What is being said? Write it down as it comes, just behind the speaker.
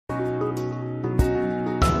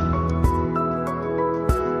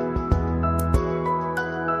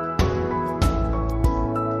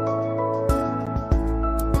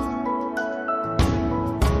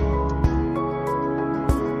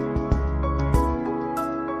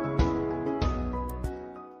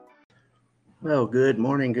Well, good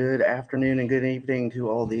morning, good afternoon, and good evening to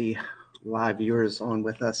all the live viewers on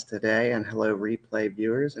with us today. And hello, replay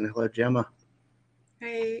viewers. And hello, Gemma.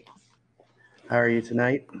 Hey, How are you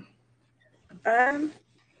tonight? um,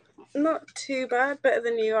 not too bad. Better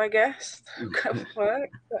than you, I guess. Got work,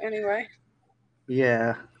 but anyway.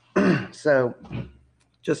 Yeah. So,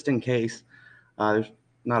 just in case, there's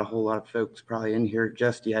not a whole lot of folks probably in here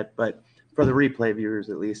just yet, but for the replay viewers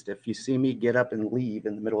at least, if you see me get up and leave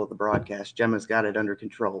in the middle of the broadcast, Gemma's got it under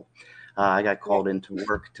control. I got Yeah, called into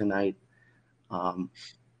work tonight, um,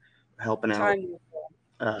 helping out.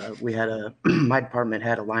 time. We had my department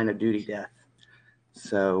had a line of duty death.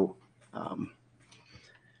 So, um,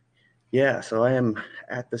 yeah, so I am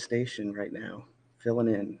at the station right now, filling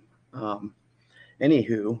in. Um,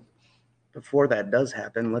 Anywho, before that does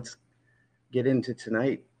happen, let's get into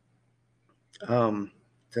tonight.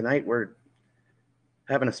 Tonight we're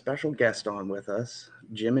having a special guest on with us.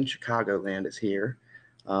 Jim in Chicagoland is here.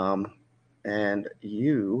 Um, and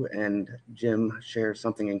you and Jim share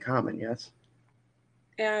something in common, yes?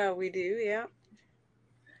 Yeah, we do. Yeah.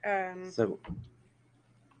 Um, So,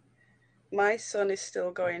 my son is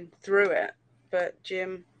still going through it, but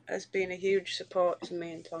Jim has been a huge support to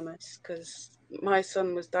me and Thomas because my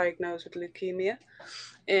son was diagnosed with leukemia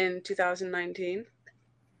in 2019,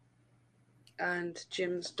 and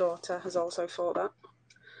Jim's daughter has also fought that.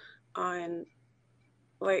 And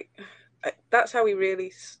like, that's how we really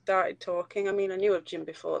started talking. I mean, I knew of Jim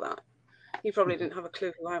before that. He probably didn't have a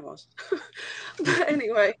clue who I was. But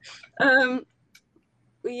anyway, um,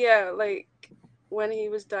 yeah, like when he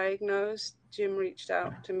was diagnosed, Jim reached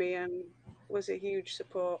out to me and was a huge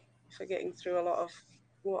support for getting through a lot of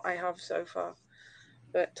what I have so far.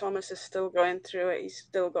 But Thomas is still going through it. He's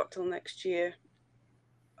still got till next year,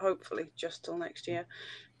 hopefully just till next year,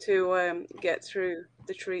 to get through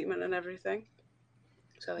the treatment and everything.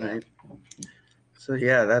 So yeah. right. So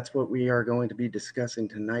yeah, that's what we are going to be discussing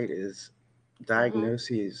tonight is Hmm.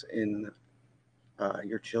 diagnoses in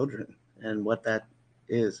your children and what that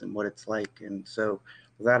is and what it's like. And so,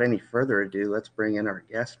 without any further ado, let's bring in our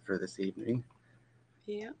guest for this evening.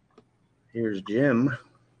 Yeah. Here's Jim.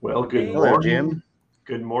 Well, good Hey. Hello, Jim.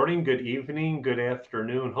 morning, good evening, good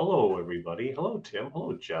afternoon. Hello, everybody. Hello, Tim.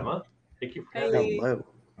 Hello, Gemma. Thank you for having Hey. me. Hello.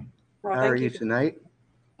 Well, How are thank you you for. tonight?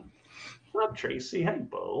 I'm Tracy. Hi,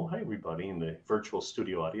 Bo. Hi, everybody in the virtual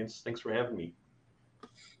studio audience. Thanks for having me.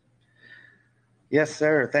 Yes,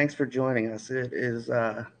 sir. Thanks for joining us. It's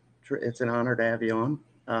an honor to have you on.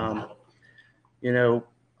 Um, you know,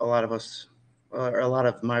 a lot of us, or a lot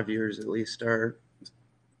of my viewers at least, are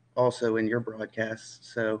also in your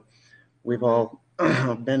broadcasts. So we've Hmm. all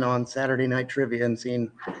been on Saturday Night Trivia and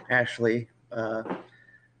seen Ashley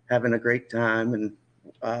having a great time, and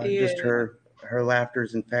Yeah. just her laughter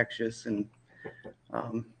is infectious, and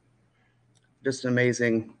um, just an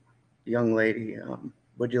amazing young lady.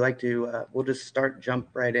 Would you like to? We'll just jump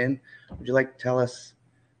right in. Would you like to tell us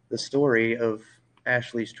the story of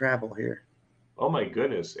Ashley's travel here? Oh, my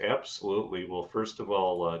goodness. Absolutely. Well, first of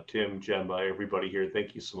all, Tim, Gemma, everybody here,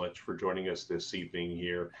 thank you so much for joining us this evening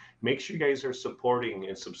here. Make sure you guys are supporting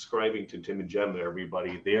and subscribing to Tim and Gemma,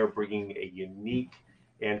 everybody. They are bringing a unique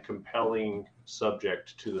and compelling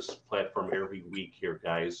subject to this platform every week here,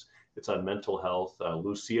 guys. It's on mental health.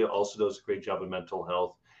 Lucia also does a great job in mental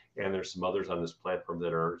health, and there's some others on this platform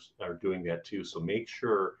that are doing that too. So make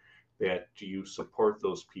sure that you support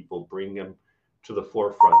those people, bring them to the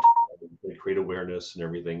forefront, create awareness and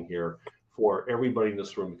everything here for everybody in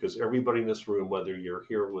this room, because everybody in this room, whether you're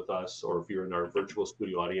here with us or if you're in our virtual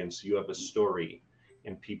studio audience, you have a story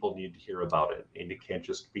and people need to hear about it. And it can't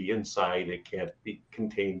just be inside, it can't be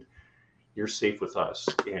contained. You're safe with us.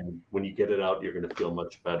 And when you get it out, you're going to feel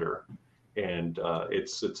much better. And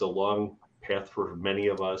it's a long path for many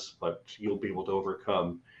of us, but you'll be able to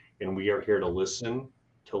overcome. And we are here to listen,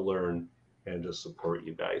 to learn, and to support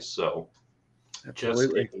you guys. So just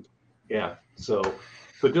Absolutely. yeah. So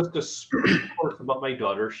just a course about my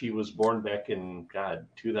daughter. She was born back in God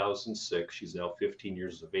 2006. She's now 15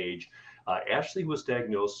 years of age. Ashley was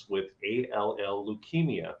diagnosed with ALL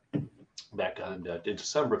leukemia back in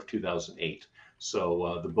December of 2008.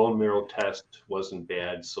 So the bone marrow test wasn't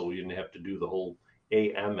bad, so we didn't have to do the whole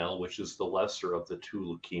AML, which is the lesser of the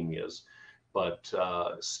two leukemias. But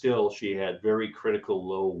still, she had very critical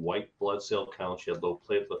low white blood cell count. She had low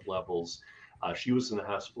platelet levels. She was in the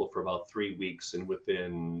hospital for about 3 weeks, and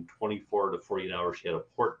within 24 to 48 hours, she had a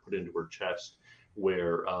port put into her chest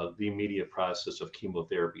where the immediate process of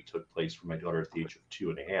chemotherapy took place for my daughter at the age of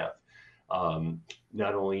 2.5.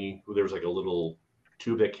 Not only there was like a little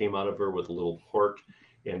tube that came out of her with a little port,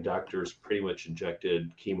 and doctors pretty much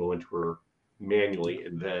injected chemo into her manually,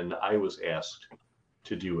 and then I was asked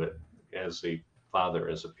to do it as a father,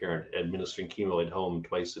 as a parent, administering chemo at home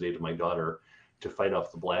twice a day to my daughter to fight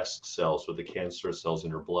off the blast cells or the cancer cells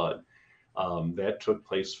in her blood. That took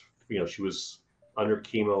place, she was under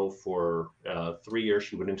chemo for 3 years.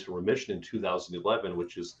 She went into remission in 2011,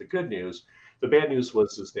 which is the good news. The bad news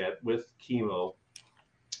is that with chemo,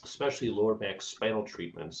 especially lower back spinal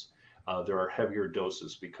treatments, there are heavier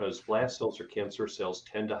doses because blast cells or cancer cells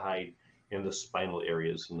tend to hide in the spinal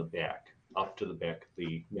areas in the back, up to the back of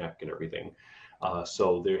the neck and everything.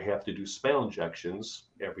 So they have to do spinal injections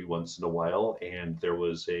every once in a while. And there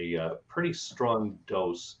was a pretty strong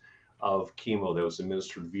dose of chemo that was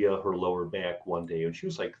administered via her lower back one day, and she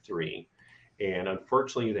was like 3. And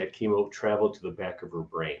unfortunately, that chemo traveled to the back of her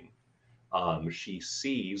brain. She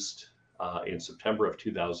seized in September of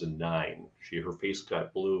 2009. Her face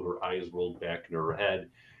got blue, her eyes rolled back into her head.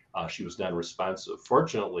 She was non-responsive.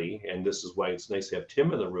 Fortunately, and this is why it's nice to have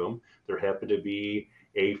Tim in the room, there happened to be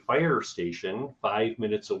a fire station 5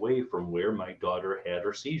 minutes away from where my daughter had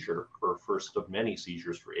her seizure, her first of many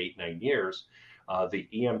seizures for 8-9 years. The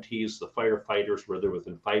EMTs, the firefighters were there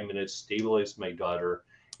within 5 minutes, stabilized my daughter,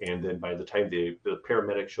 and then by the time the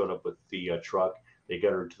paramedics showed up with the truck, they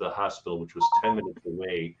got her to the hospital, which was 10 minutes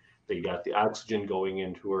away. They got the oxygen going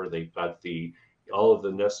into her. They got all of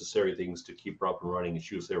the necessary things to keep her up and running. And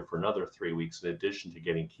she was there for another 3 weeks in addition to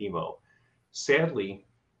getting chemo. Sadly,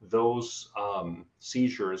 those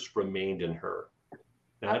seizures remained in her,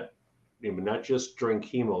 not just during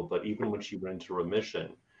chemo, but even when she went into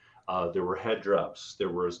remission. There were head drops. There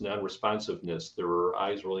was non-responsiveness. There were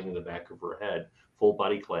eyes rolling in the back of her head, full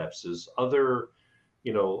body collapses, other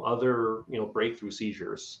breakthrough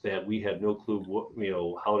seizures that we had no clue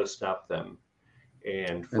how to stop them.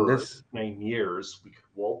 And for 9 years, we could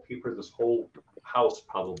wallpaper this whole house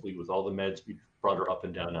probably with all the meds we brought her up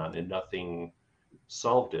and down on, and nothing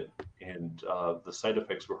solved it. And the side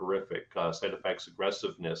effects were horrific. Side effects,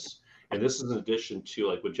 aggressiveness, and this is in addition to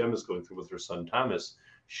like what Gemma's going through with her son Thomas.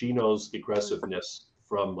 She knows the aggressiveness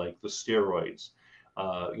from like the steroids,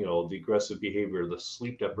 the aggressive behavior, the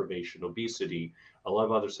sleep deprivation, obesity, a lot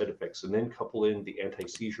of other side effects, and then couple in the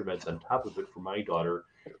anti-seizure meds on top of it for my daughter.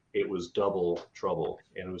 It was double trouble,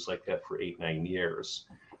 and it was like that for 8-9 years.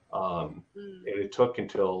 And it took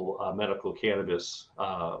until medical cannabis,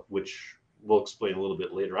 which we'll explain a little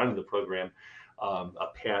bit later on in the program, a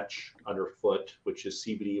patch on her foot, which is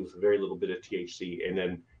CBD with a very little bit of THC, and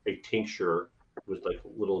then a tincture with like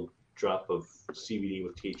a little drop of CBD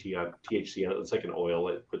with THC on it. It's like an oil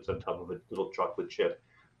it puts on top of a little chocolate chip.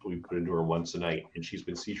 We put into her once a night, and she's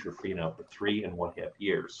been seizure free now for 3.5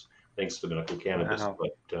 years, thanks to medical cannabis. Wow.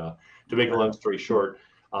 But to make a long story short,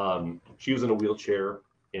 she was in a wheelchair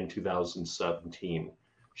in 2017.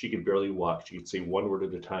 She could barely walk. She could say one word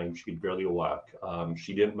at a time. She could barely walk.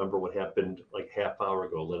 She didn't remember what happened like half hour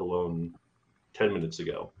ago, let alone 10 minutes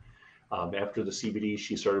ago. After the CBD,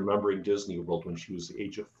 she started remembering Disney World when she was the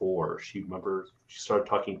age of 4. She started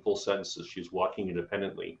talking full sentences. She was walking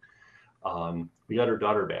independently. We got her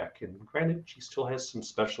daughter back, and granted, she still has some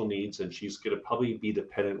special needs, and she's going to probably be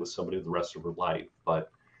dependent with somebody the rest of her life.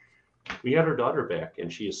 But we got her daughter back,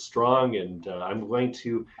 and she is strong. And I'm going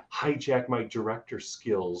to hijack my director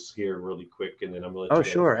skills here really quick, and then I'm going to. Oh,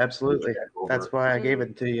 sure, absolutely. That's why I gave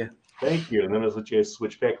it to you. Thank you. And then I'll let you guys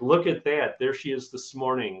switch back. Look at that. There she is this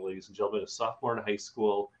morning, ladies and gentlemen, a sophomore in high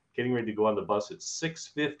school, getting ready to go on the bus at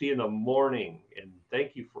 6:50 in the morning. And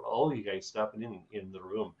thank you for all of you guys stopping in the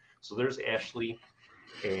room. So there's Ashley.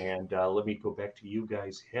 And let me go back to you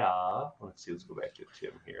guys here. Let's see. Let's go back to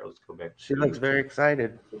Tim here. Let's go back. She looks very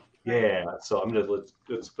excited. Yeah. So I'm gonna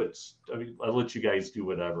let's put. I'll let you guys do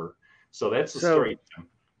whatever. So that's the story, Tim.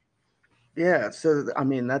 Yeah. So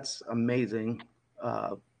that's amazing.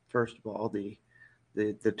 First of all, the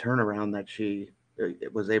turnaround that she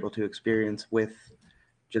was able to experience with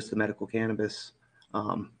just the medical cannabis,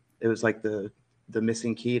 it was like the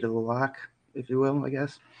missing key to the lock, if you will, I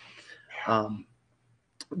guess.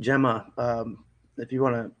 Gemma, if you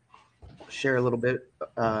want to share a little bit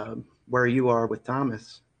where you are with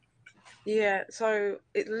Thomas. Yeah, so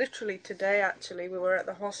it literally today, actually, we were at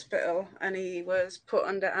the hospital and he was put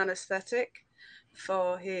under anesthetic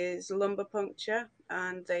for his lumbar puncture,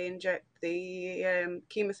 and they inject the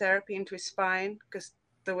chemotherapy into his spine because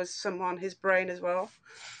there was some on his brain as well.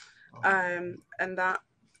 And that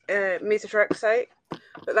methotrexate,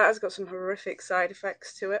 but that has got some horrific side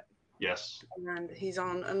effects to it. Yes. And he's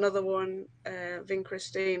on another one,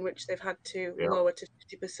 vincristine, which they've had to lower to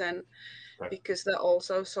 50% because that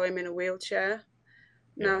also saw him in a wheelchair.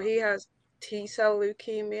 Now he has T-cell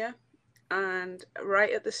leukemia, and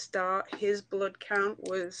right at the start, his blood count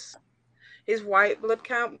was his white blood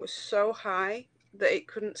count was so high that it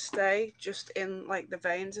couldn't stay just in like the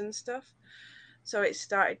veins and stuff. So it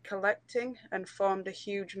started collecting and formed a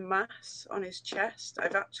huge mass on his chest.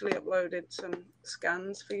 I've actually uploaded some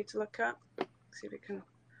scans for you to look at. See if we can.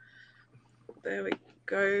 There we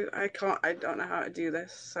go. I don't know how to do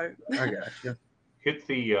this. So I got you. Hit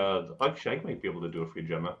the, actually, I might be able to do it for you,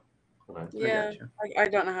 Gemma. Hold on. yeah, I got you. I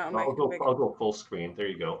don't know how to make it bigger. I'll go full screen. There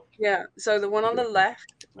you go. Yeah. So the one on the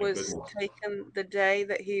left My was goodness. taken the day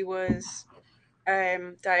that he was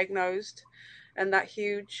diagnosed, and that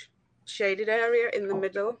huge shaded area in the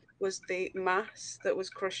middle was the mass that was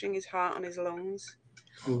crushing his heart and his lungs.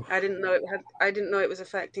 Oof. I didn't know it was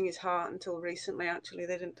affecting his heart until recently. Actually,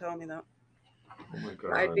 they didn't tell me that. Oh my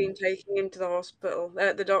I'd God. been taking him to the hospital,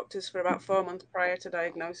 the doctors, for about 4 months prior to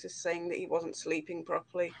diagnosis, saying that he wasn't sleeping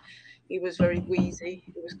properly. He was very wheezy.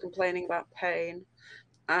 He was complaining about pain,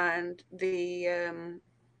 and he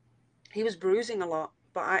was bruising a lot.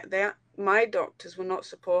 But my doctors were not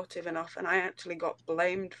supportive enough, and I actually got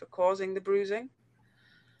blamed for causing the bruising.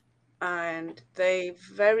 And they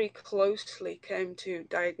very closely came to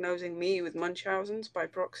diagnosing me with Munchausen's by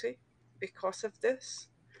proxy because of this.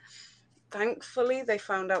 Thankfully, they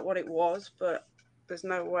found out what it was, but there's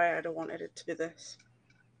no way I'd have wanted it to be this.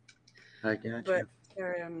 I got But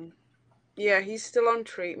you. yeah, he's still on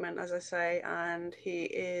treatment, as I say, and he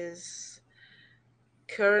is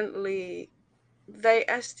currently. They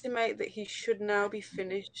estimate that he should now be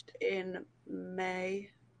finished in May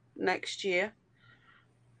next year.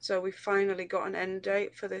 So we finally got an end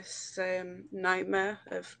date for this nightmare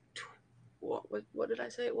of what did I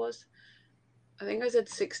say it was? I think I said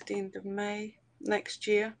 16th of May next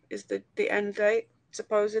year is the end date,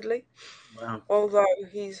 supposedly. Wow. Although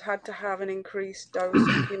he's had to have an increased dose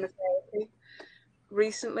of chemotherapy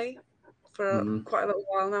recently for quite a little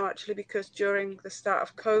while now, actually, because during the start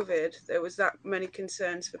of COVID, there was that many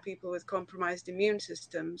concerns for people with compromised immune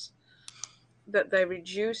systems that they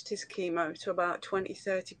reduced his chemo to about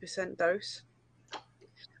 20-30% dose,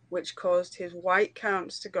 which caused his white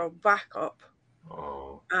counts to go back up.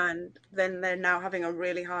 Oh. And then they're now having a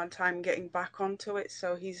really hard time getting back onto it.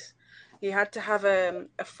 So he had to have a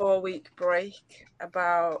 4-week break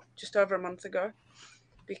about just over a month ago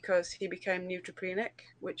because he became neutropenic,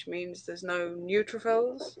 which means there's no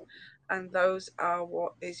neutrophils, and those are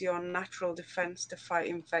what is your natural defense to fight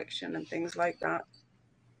infection and things like that.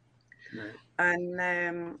 Right.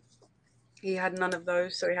 And he had none of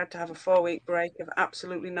those, so he had to have a 4-week break of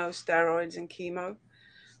absolutely no steroids and chemo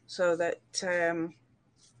so that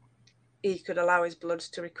he could allow his bloods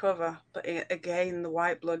to recover. But again, the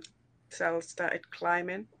white blood cells started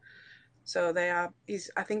climbing. So I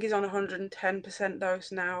think he's on 110%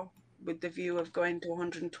 dose now, with the view of going to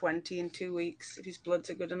 120 in 2 weeks if his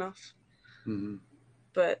bloods are good enough. Mm-hmm.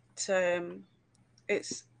 But I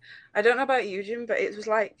don't know about you, Jim, but it was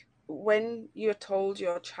like when you're told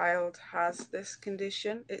your child has this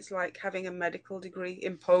condition, it's like having a medical degree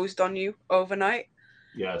imposed on you overnight.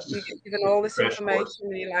 Yes. You get given all this information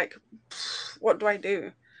and you're like, what do I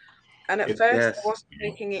do? And at first I wasn't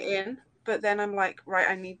taking it in, but then I'm like, right,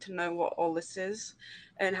 I need to know what all this is,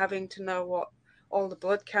 and having to know what all the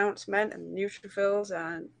blood counts meant and neutrophils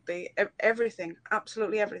and everything,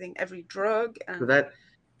 absolutely everything, every drug. And So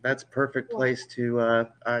that's perfect place to.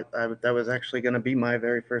 That was actually going to be my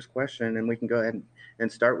very first question, and we can go ahead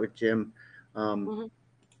and start with Jim.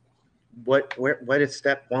 What is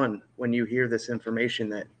step one when you hear this information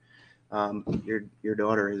that your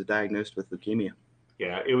daughter is diagnosed with leukemia?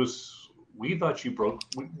 Yeah, it was. We thought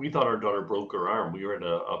we thought our daughter broke her arm. We were at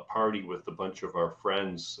a party with a bunch of our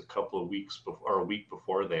friends a couple of weeks before, or a week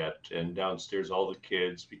before that, and downstairs, all the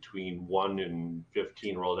kids between 1 and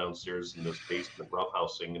 15 were all downstairs in this basement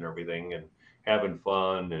roughhousing and everything, and having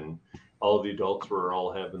fun. And all the adults were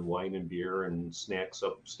all having wine and beer and snacks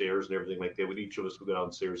upstairs and everything like that. But each of us would go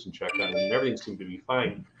downstairs and check on them, and everything seemed to be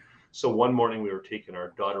fine. So one morning we were taking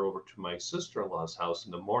our daughter over to my sister-in-law's house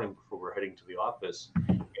in the morning before we were heading to the office,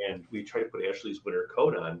 and we tried to put Ashley's winter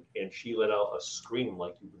coat on, and she let out a scream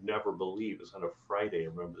like you would never believe. It was on a Friday. I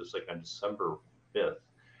remember this, like on December 5th,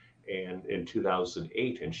 and in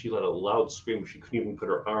 2008, and she let a loud scream. She couldn't even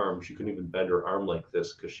she couldn't even bend her arm like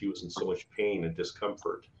this because she was in so much pain and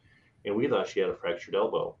discomfort. And we thought she had a fractured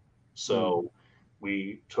elbow. So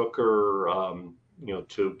we took her,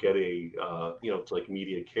 to get to like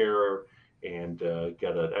immediate care and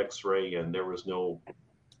get an x-ray, and there was no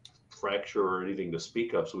fracture or anything to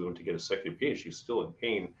speak of. So we went to get a second opinion. She was still in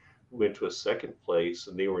pain. We went to a second place,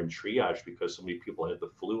 and they were in triage because so many people had the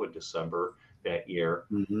flu in December. that year.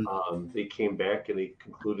 They came back and they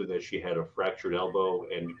concluded that she had a fractured elbow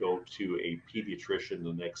and to go to a pediatrician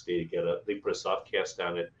the next day to they put a soft cast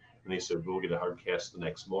on it, and they said, we'll get a hard cast the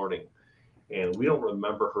next morning. And we don't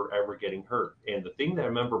remember her ever getting hurt. And the thing that I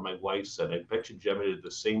remember my wife said, I bet you Gemma did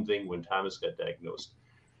the same thing when Thomas got diagnosed.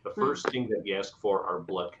 The first thing that you ask for are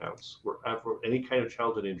blood counts. Wherever any kind of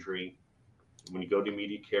childhood injury, when you go to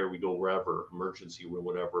immediate care, we go wherever, emergency room,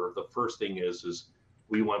 whatever. The first thing is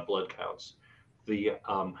we want blood counts. The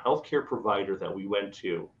healthcare provider that we went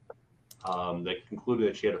to that concluded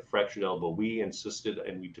that she had a fractured elbow, we insisted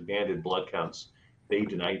and we demanded blood counts. They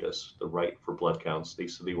denied us the right for blood counts. They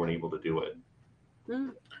said they weren't able to do it.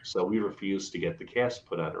 So we refused to get the cast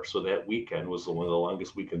put on her. So that weekend was one of the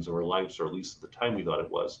longest weekends of our lives, or at least at the time we thought it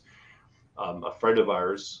was. A friend of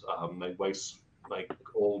ours, my wife's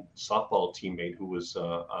old softball teammate, who was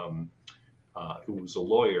a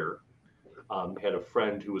lawyer, had a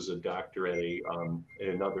friend who was a doctor at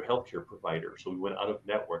another healthcare provider. So we went out of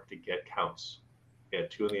network to get counts at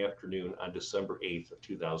 2 p.m. on December 8th of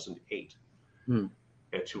 2008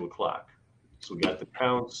 at 2:00. So we got the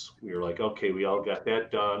counts. We were like, okay, we all got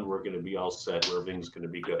that done. We're going to be all set. Everything's going to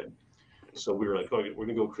be good. So we were like, okay, we're going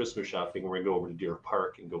to go Christmas shopping. We're going to go over to Deer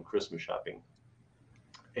Park and go Christmas shopping.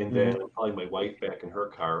 And then I'm calling my wife back in her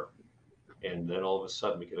car. And then all of a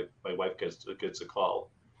sudden, my wife gets a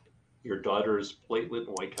call. Your daughter's platelet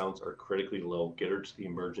and white counts are critically low. Get her to the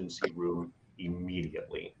emergency room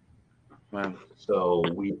immediately. Wow. So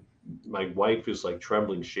my wife is like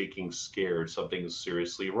trembling, shaking, scared. Something is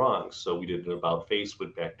seriously wrong. So we did an about face,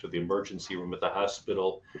 went back to the emergency room at the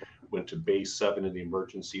hospital, went to Bay 7 in the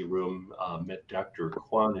emergency room, met Dr.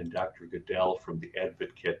 Kwan and Dr. Goodell from the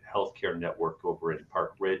Advocate Healthcare Network over in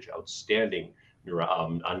Park Ridge, outstanding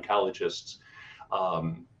oncologists.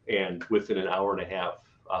 And within an hour and a half,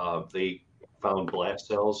 they found blast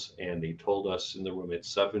cells, and they told us in the room at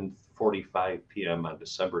 7:45 p.m. on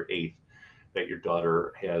December 8th that your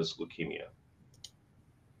daughter has leukemia.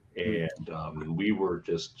 And we were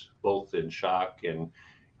just both in shock. And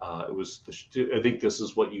it was, I think this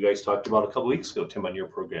is what you guys talked about a couple weeks ago, Tim, on your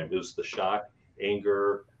program. It was the shock,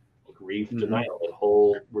 anger, grief, denial, that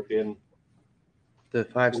whole within the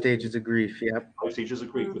 5 stages of grief. Yep. 5 stages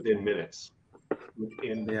of grief within minutes.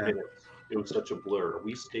 Minutes. It was such a blur.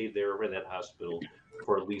 We stayed there in that hospital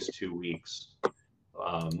for at least 2 weeks.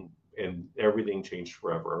 And everything changed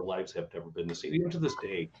forever. Our lives have never been the same. Even to this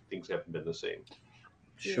day, things haven't been the same.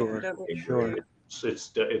 Sure.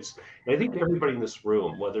 It's I think everybody in this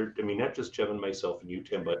room, not just Jem and myself and you,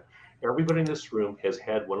 Tim, but everybody in this room has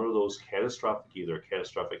had one of those either a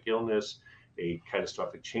catastrophic illness, a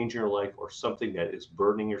catastrophic change in your life, or something that is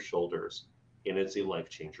burdening your shoulders, and it's a life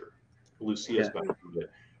changer. Lucia's gone through it.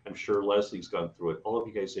 I'm sure Leslie's gone through it. All of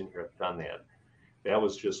you guys in here have done that. That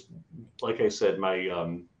was just, like I said,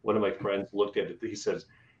 one of my friends looked at it. He says,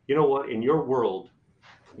 you know what, in your world,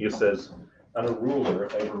 he says, on a ruler,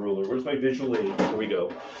 I have a ruler. Where's my visual aid? Here we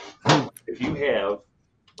go. If you have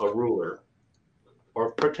a ruler,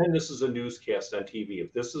 or pretend this is a newscast on TV.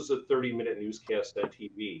 If this is a 30-minute newscast on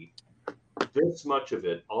TV, this much of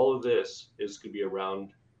it, all of this is going to be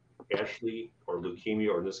around Ashley or leukemia,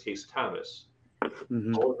 or in this case, Thomas.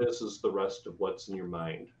 All of this is the rest of what's in your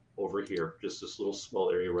mind over here, just this little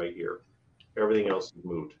small area right here. Everything else is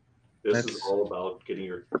moved. This is all about getting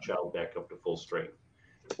your child back up to full strength.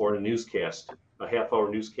 Or in a newscast, a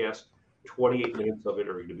half-hour newscast, 28 minutes of it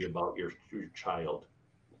are going to be about your child.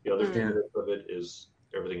 The other 2 minutes of it is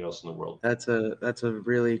everything else in the world. That's a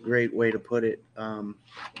really great way to put it.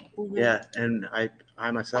 Yeah, and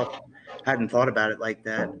I myself hadn't thought about it like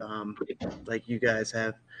that, like you guys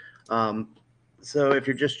have. So if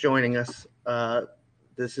you're just joining us,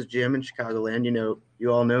 this is Jim in Chicagoland.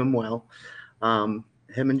 You all know him well.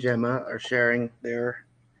 Him and Gemma are sharing their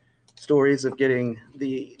stories of getting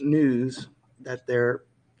the news that their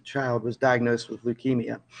child was diagnosed with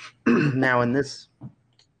leukemia. Now, in this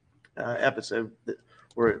episode,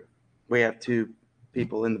 we have 2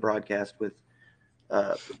 people in the broadcast with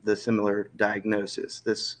the similar diagnosis.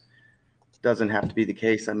 This doesn't have to be the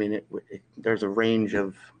case. There's a range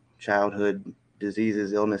of childhood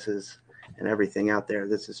diseases, illnesses, and everything out there.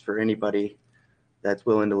 This is for anybody that's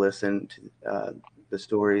willing to listen to the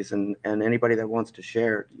stories, and anybody that wants to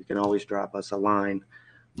share. You can always drop us a line,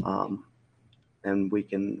 and we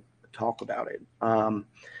can talk about it.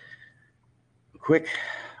 Quick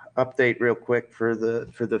update real quick for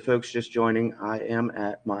the folks just joining. I am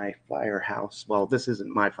at my firehouse. Well, this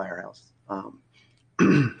isn't my firehouse.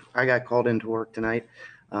 I got called into work tonight.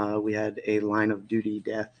 We had a line of duty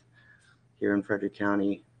death here in Frederick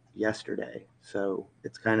County yesterday. So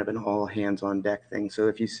it's kind of an all hands on deck thing. So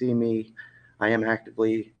if you see me I am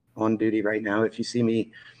actively on duty right now. If you see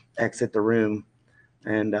me exit the room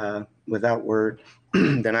and without word,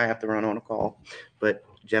 then I have to run on a call. But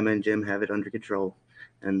Gemma and Jim have it under control,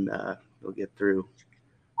 and we'll get through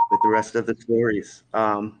with the rest of the stories.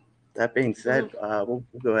 That being said, we'll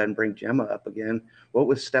go ahead and bring Gemma up again. What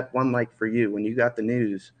was step one like for you when you got the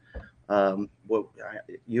news?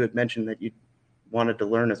 You had mentioned that you wanted to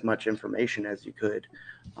learn as much information as you could.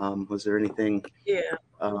 Was there anything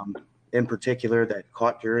in particular that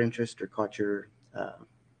caught your interest or caught your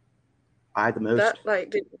eye the most?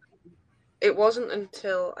 It wasn't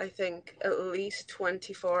until I think at least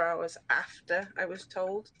 24 hours after I was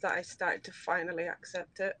told that I started to finally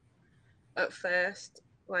accept it. At first,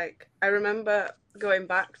 I remember going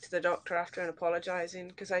back to the doctor after and apologizing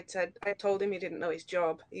because I told him he didn't know his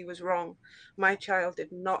job. He was wrong. My child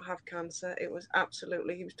did not have cancer. It was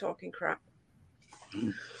absolutely, he was talking crap.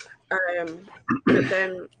 But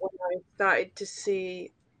then when I started to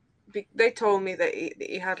see, they told me that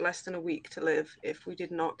he had less than a week to live if we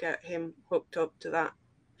did not get him hooked up to that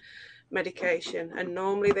medication. And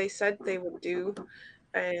normally they said they would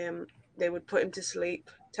they would put him to sleep,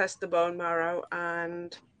 test the bone marrow,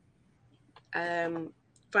 and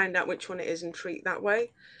find out which one it is and treat that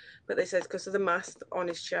way. But they said because of the mass on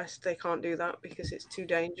his chest, they can't do that because it's too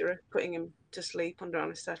dangerous putting him to sleep under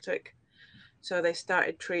anesthetic. So they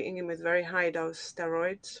started treating him with very high dose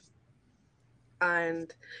steroids,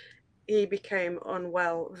 and he became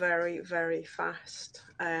unwell very, very fast.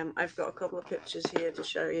 I've got a couple of pictures here to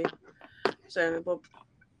show you. So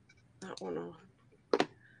that one on.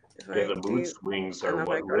 The mood swings are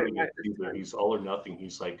what really gets either he's all or nothing.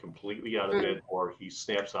 He's like completely out of it, or he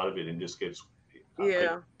snaps out of it and just gets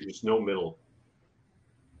there's no middle.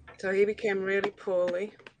 So he became really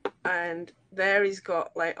poorly, and there he's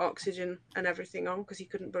got oxygen and everything on because he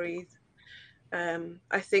couldn't breathe.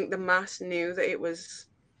 I think the mass knew that it was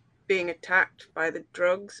being attacked by the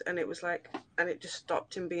drugs, and it was and it just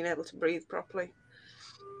stopped him being able to breathe properly.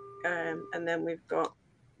 And then we've got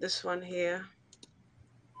this one here.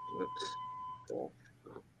 Whoops.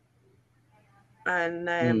 And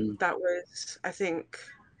that was, I think,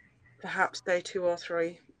 perhaps day 2 or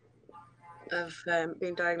 3 of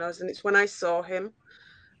being diagnosed. And it's when I saw him,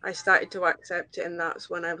 I started to accept it. And that's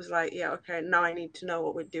when I was like, yeah, okay, now I need to know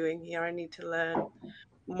what we're doing here. I need to learn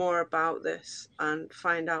more about this and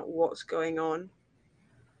find out what's going on.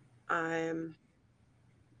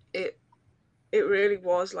 It really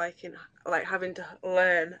was like having to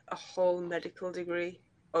learn a whole medical degree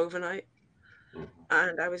overnight.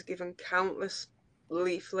 And I was given countless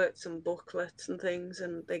leaflets and booklets and things,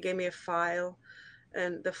 and they gave me a file,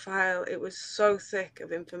 and the file, it was so thick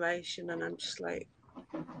of information, and I'm just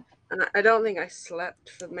and I don't think I slept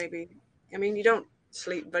for you don't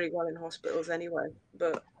sleep very well in hospitals anyway,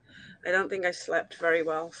 but I don't think I slept very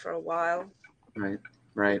well for a while.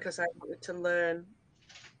 Right. Because I wanted to learn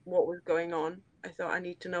what was going on. I thought I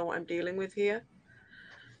need to know what I'm dealing with here.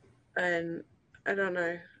 And I don't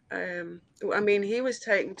know. He was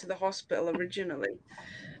taken to the hospital originally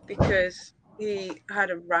because he had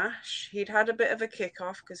a rash. He'd had a bit of a kick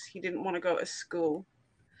off because he didn't want to go to school.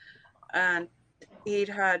 And he'd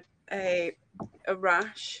had a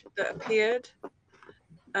rash that appeared.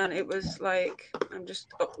 And it was I'm just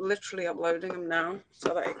literally uploading them now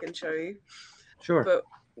so that I can show you. Sure. But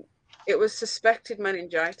it was suspected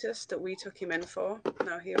meningitis that we took him in for.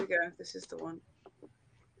 Now, here we go. This is the one.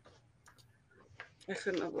 I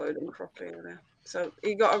couldn't upload him properly there. So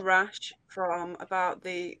he got a rash from about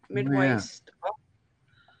the mid-waist up.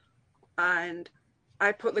 And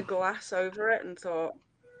I put the glass over it and thought,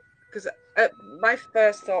 because my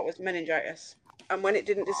first thought was meningitis. And when it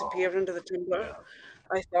didn't disappear under the tumbler,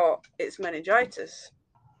 I thought it's meningitis.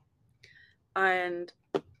 And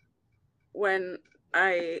when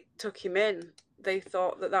I took him in, they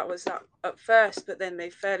thought that was that at first, but then they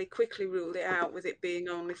fairly quickly ruled it out with it being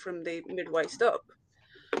only from the mid-waist up.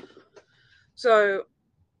 So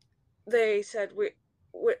they said, we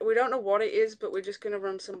don't know what it is, but we're just going to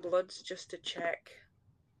run some bloods just to check.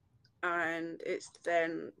 And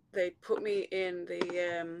then they put me in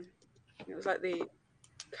the, it was like the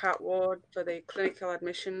cat ward for the clinical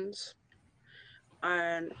admissions.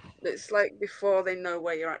 And it's before they know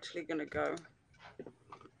where you're actually going to go.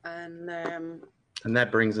 And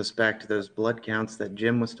that brings us back to those blood counts that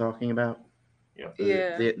Jim was talking about.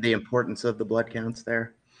 Yeah. The importance of the blood counts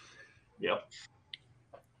there. Yep.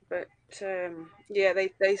 But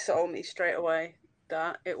they told me straight away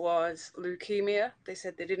that it was leukemia. They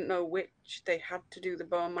said they didn't know which. They had to do the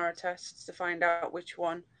bone marrow tests to find out which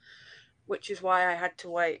one which is why I had to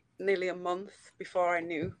wait nearly a month before I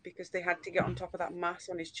knew, because they had to get on top of that mass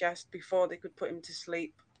on his chest before they could put him to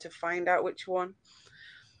sleep to find out which one.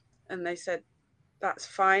 And they said, that's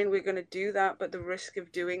fine, we're going to do that, but the risk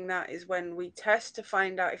of doing that is when we test to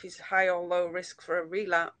find out if he's high or low risk for a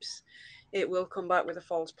relapse, it will come back with a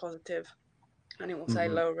false positive, and it will say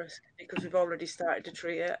low risk because we've already started to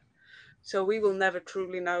treat it. So we will never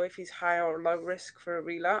truly know if he's high or low risk for a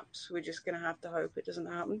relapse. We're just going to have to hope it doesn't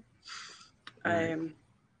happen. Right.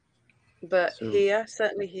 But So- here,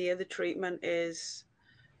 certainly here, the treatment is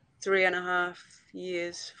 3.5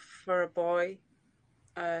 years for a boy,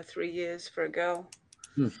 3 years for a girl.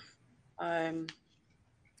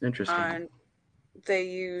 Interesting. And they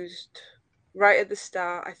used, right at the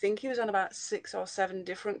start, I think he was on about 6 or 7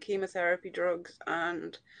 different chemotherapy drugs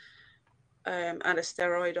and a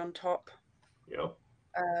steroid on top. Yep.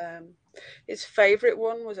 His favorite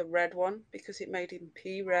one was a red one because it made him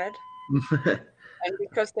pee red. And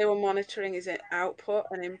because they were monitoring his output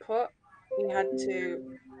and input, he had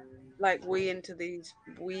to like wee into these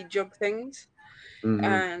wee jug things.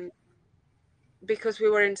 And because we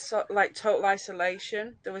were in like total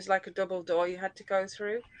isolation, there was like a double door you had to go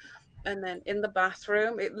through. And then in the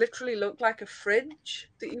bathroom, it literally looked like a fridge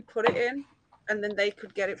that you put it in, and then they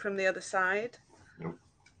could get it from the other side. Yep.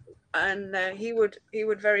 And he would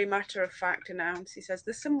very matter of fact announce, he says,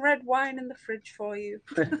 "There's some red wine in the fridge for you,"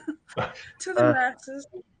 to the nurses.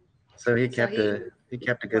 So he kept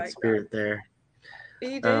a good spirit there.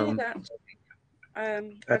 He did actually.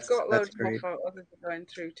 I've got loads more great. photos of going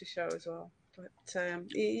through to show as well. But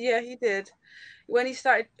yeah, he did. When he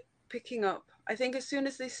started picking up, I think as soon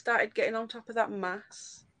as they started getting on top of that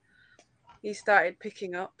mass, he started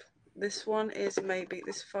picking up. This one is maybe,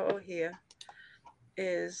 this photo here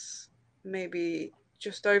is maybe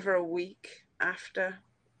just over a week after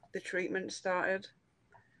the treatment started.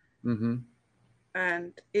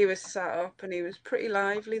 And he was sat up and he was pretty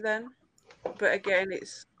lively then. But again,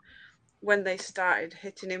 it's when they started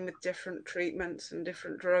hitting him with different treatments and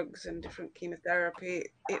different drugs and different chemotherapy,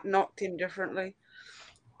 it knocked him differently.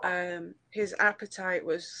 His appetite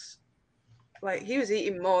was like, he was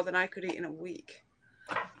eating more than I could eat in a week.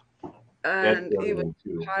 And he was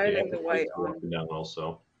piling the weight on. Down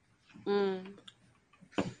also.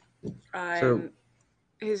 So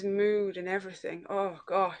his mood and everything. Oh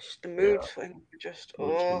gosh, the mood swing just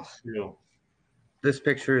This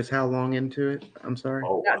picture is how long into it? I'm sorry.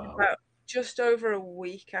 Oh, that's wow. about just over a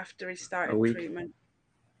week after he started treatment.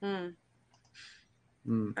 And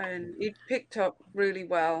he picked up really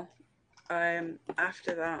well.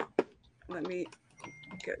 After that, let me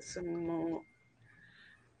get some more.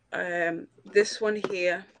 This one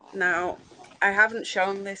here. Now, I haven't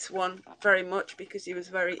shown this one very much because he was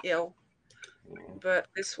very ill. But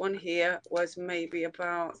this one here was maybe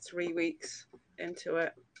about 3 weeks into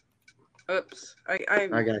it. Oops, I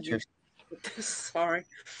got you. Sorry.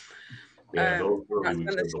 Yeah, those that's when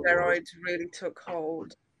the steroids really took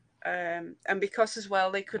hold. And because as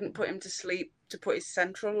well they couldn't put him to sleep to put his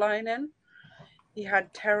central line in, he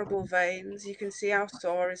had terrible veins. You can see how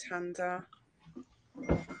sore his hands are.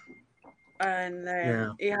 And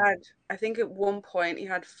he had, I think at one point he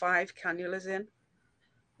had 5 cannulas in,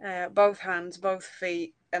 both hands, both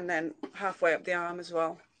feet, and then halfway up the arm as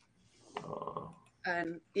well.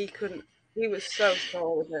 And he was so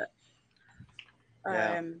sore with it.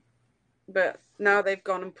 But now they've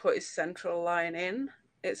gone and put his central line in.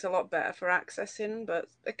 It's a lot better for accessing, but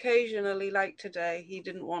occasionally, like today, he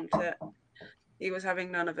didn't want it. He was having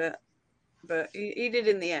none of it. But he did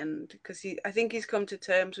in the end, because I think he's come to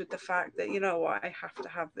terms with the fact that, you know what, I have to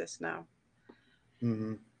have this now.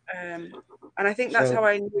 And I think that's how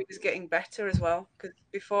I knew he was getting better as well, because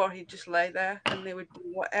before he'd just lay there and they would do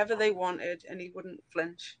whatever they wanted and he wouldn't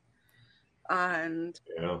flinch. And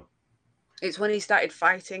it's when he started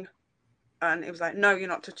fighting and it was like, no, you're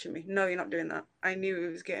not touching me. No, you're not doing that. I knew he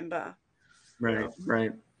was getting better. Right.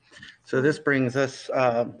 So this brings us,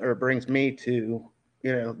 or brings me to,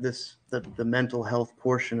 the mental health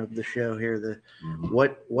portion of the show here.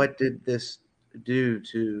 What did this do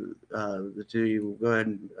to the two of you? We'll go ahead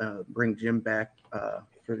and bring Jim back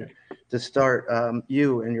to start.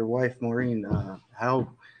 You and your wife Maureen, how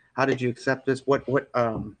did you accept this? What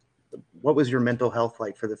was your mental health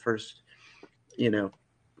like for the first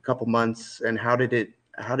couple months, and how did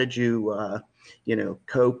you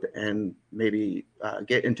cope and maybe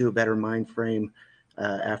get into a better mind frame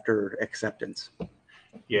after acceptance?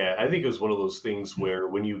 Yeah, I think it was one of those things where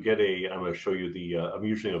when you get I'm going to show you I'm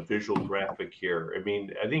using a visual graphic here. I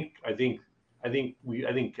mean, I think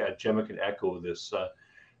Gemma can echo this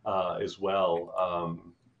as well.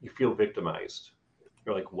 You feel victimized.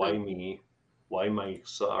 You're like, why me? Why my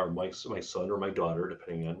son or my son or my daughter,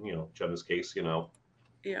 depending on, Gemma's case,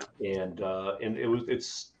 Yeah. and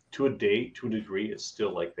it's to a degree, it's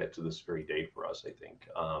still like that to this very day for us, I think.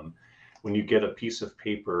 When you get a piece of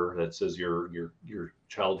paper that says your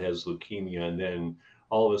child has leukemia, and then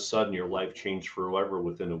all of a sudden your life changed forever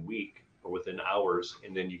within a week or within hours,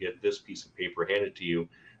 and then you get this piece of paper handed to you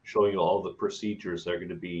showing you all the procedures that are going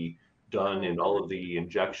to be done, and all of the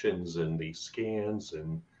injections and the scans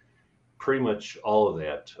and pretty much all of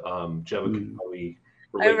that. Gemma could probably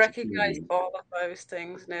I relate to some of recognize these. all of those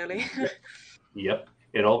things nearly. Yep.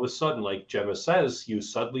 And all of a sudden, like Gemma says, you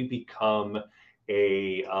suddenly become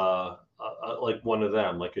like one of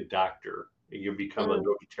them, like a doctor. You become a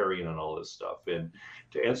vegetarian and all this stuff. And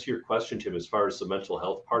to answer your question, Tim, as far as the mental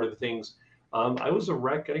health part of things, I was a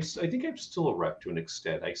wreck. I think I'm still a wreck to an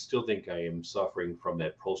extent. I still think I am suffering from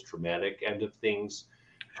that post-traumatic end of things.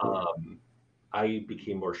 Sure. I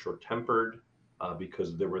became more short-tempered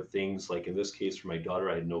because there were things like in this case for my daughter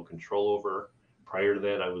I had no control over. Prior to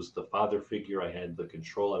that, I was the father figure. I had the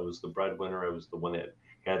control. I was the breadwinner. I was the one that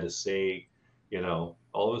had to say,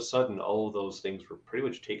 all of a sudden, all of those things were pretty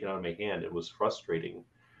much taken out of my hand. It was frustrating.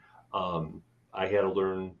 Um, I had to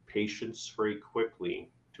learn patience very quickly,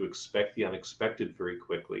 to expect the unexpected very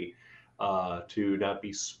quickly, to not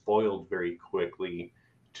be spoiled very quickly,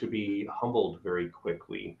 to be humbled very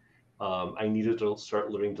quickly. I needed to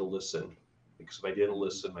start learning to listen because if I didn't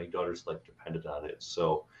listen, my daughter's life depended on it.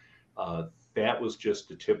 So uh, that was just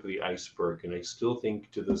the tip of the iceberg. And I still think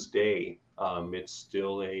to this day, it's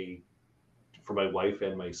still for my wife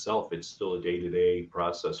and myself, it's still a day to day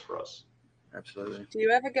process for us. Absolutely. Do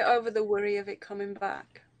you ever get over the worry of it coming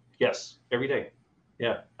back? Yes, every day.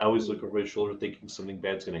 Yeah, I always look over my shoulder thinking something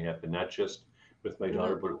bad's going to happen, not just with my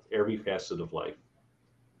daughter, but with every facet of life.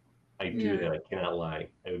 I do Yeah. that. I cannot lie.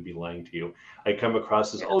 I would be lying to you. I come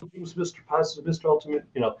across as, Yeah. oh, James, Mr. Positive, Mr. Ultimate,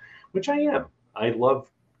 which I am. I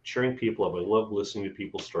love cheering people up. I love listening to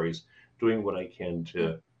people's stories, doing what I can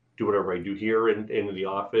to do whatever I do here in the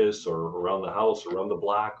office or around the house, around the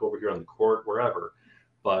block, over here on the court, wherever.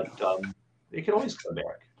 But it can always come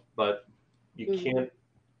back. But you can't,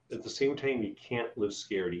 at the same time, you can't live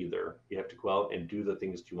scared either. You have to go out and do the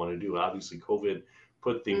things you want to do. Obviously, COVID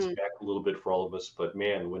put things back a little bit for all of us, but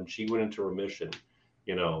man, when she went into remission,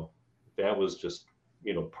 you know, that was just,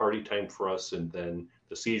 party time for us. And then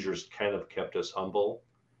the seizures kind of kept us humble.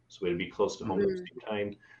 So we had to be close to home at the same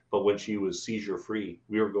time. But when she was seizure free,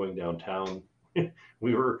 we were going downtown.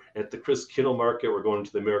 We were at the Chris Kittle Market. We're going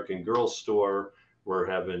to the American Girl store. We're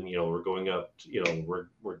having, we're going up,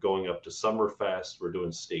 we're going up to Summerfest. We're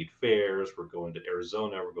doing state fairs. We're going to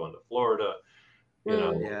Arizona. We're going to Florida. Yeah.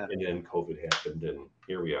 And then COVID happened, and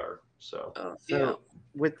here we are. So Oh, yeah. So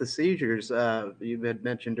with the seizures, you had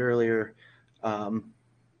mentioned earlier um,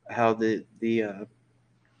 how the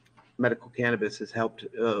medical cannabis has helped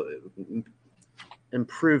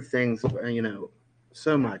improve things,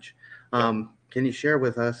 so much. Can you share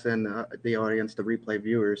with us and the audience, the replay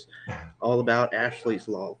viewers, all about Ashley's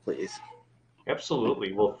Law, please?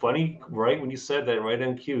 absolutely. Well, funny, right when you said that, right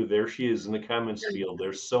on cue, there she is in the comments field.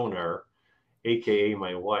 There's Sonar, aka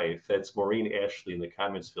my wife. That's Maureen Ashley in the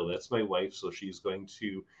comments field. That's my wife. So she's going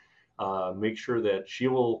to make sure that she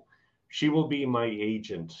will be my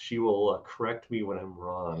agent. She will correct me when I'm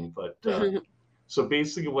wrong. But so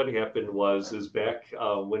basically, what happened is back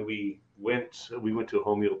when we went to a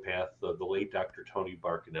homeopath, the late Dr. Tony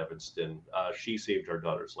Bark in Evanston. She saved our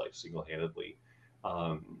daughter's life single-handedly.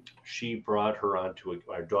 She brought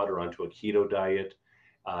our daughter onto a keto diet.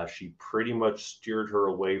 She pretty much steered her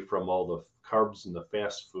away from all the carbs and the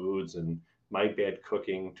fast foods and my bad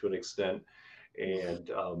cooking to an extent,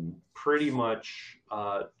 and pretty much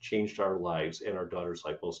changed our lives and our daughter's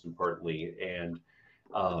life, most importantly. And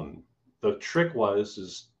um, the trick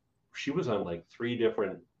is she was on like three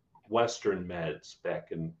different Western meds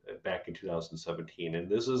back in 2017, and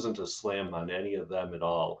this isn't a slam on any of them at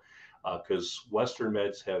all, because Western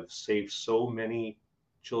meds have saved so many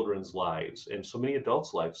children's lives and so many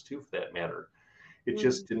adults' lives too, for that matter. It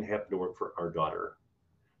just didn't happen to work for our daughter,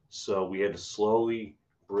 so we had to slowly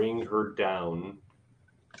bring her down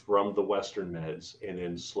from the Western meds, and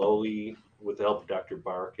then slowly, with the help of Dr.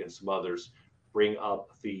 Bark and some others, bring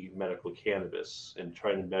up the medical cannabis and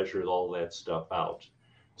try to measure all that stuff out.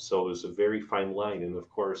 So it was a very fine line. And of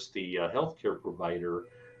course, the healthcare provider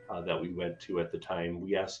that we went to at the time,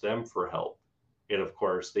 we asked them for help. And of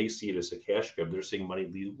course, they see it as a cash grab. They're seeing money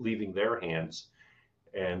leaving their hands.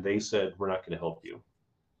 And they said, we're not going to help you.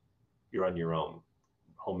 You're on your own.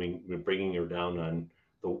 Bringing her down on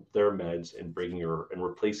their meds and bringing her and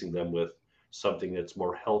replacing them with something that's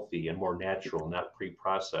more healthy and more natural, not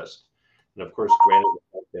pre-processed. And of course, granted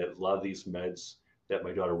the fact that a lot of these meds that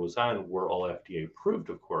my daughter was on were all FDA approved,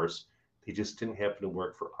 of course, they just didn't happen to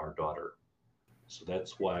work for our daughter. So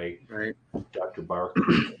that's why Right. Dr. Barker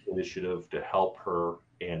took the initiative to help her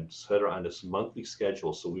and set her on this monthly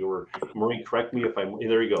schedule. So we were, Maureen, correct me if I'm,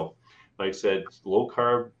 there you go. Like I said, low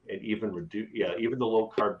carb and even even the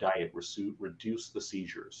low carb diet reduce the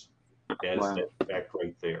seizures. That's Wow. that fact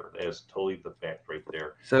right there. That is totally the fact right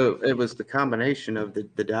there. So it was the combination of the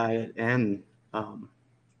diet and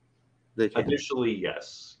the cannabis. Initially,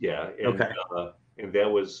 yes, yeah, Okay. And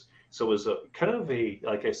that was so it was a kind of a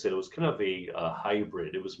like I said, it was kind of a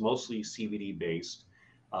hybrid. It was mostly CBD based.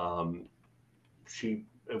 Um,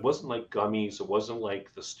 it wasn't like gummies. It wasn't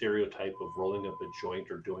like the stereotype of rolling up a joint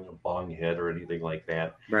or doing a bong hit or anything like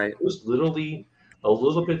that. Right. It was literally a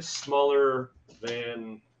little bit smaller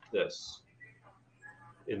than this.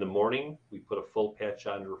 In the morning, we put a full patch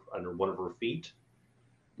under one of her feet,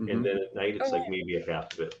 and Mm-hmm. then at night it's Oh, like maybe a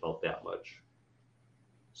half of it, about that much.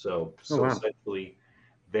 So Oh so wow. essentially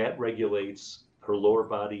that regulates her lower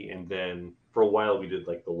body, and then for a while we did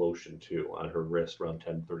like the lotion too on her wrist around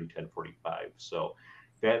 10:30, 10:45. So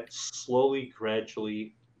that slowly,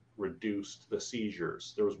 gradually reduced the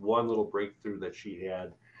seizures. There was one little breakthrough that she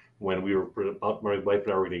had when we were about, my wife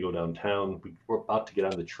and I were going to go downtown. We were about to get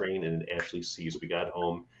on the train and it actually seized. We got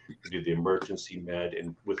home, we did the emergency med,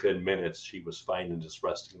 and within minutes she was fine and just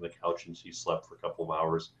resting on the couch, and she slept for a couple of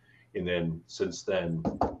hours. And then since then,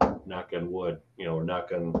 knock on wood, or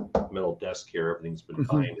knock on metal desk here, everything's been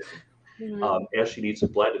fine. As she needs a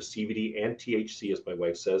blend of CBD and THC, as my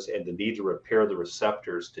wife says, and the need to repair the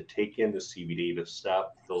receptors to take in the CBD to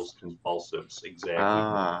stop those convulsives. Exactly.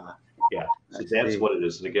 Ah, Yeah. So I that's see. what it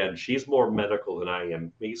is. And again, she's more medical than I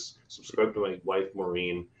am. Please subscribe to my wife,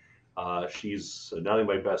 Maureen. She's not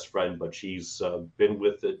only my best friend, but she's been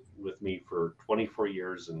with me for 24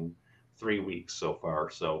 years and 3 weeks so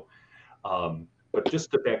far. So, but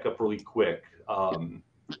just to back up really quick,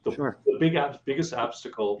 Sure. the biggest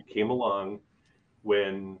obstacle came along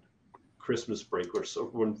when Christmas break or so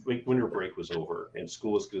when winter break was over and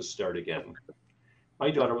school was going to start again. My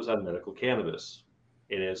daughter was on medical cannabis,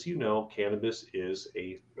 and as you know, cannabis is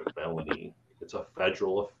a felony. It's a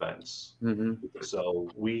federal offense. Mm-hmm. So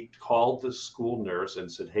we called the school nurse and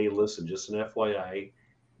said, "Hey, listen, just an FYI,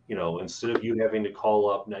 instead of you having to call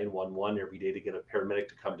up 911 every day to get a paramedic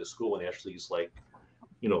to come to school, and Ashley's like,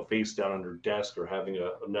 face down on her desk or having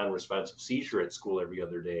a non-responsive seizure at school every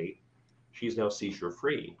other day, she's now seizure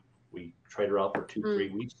free. We tried her out for 3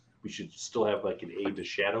 weeks. We should still have like an aide to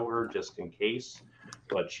shadow her just in case,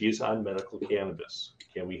 but she's on medical cannabis.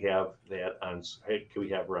 Can we have that on? Can we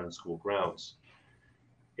have her on school grounds?"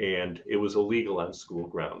 And it was illegal on school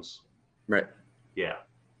grounds. Right. Yeah.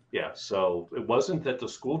 Yeah. So it wasn't that the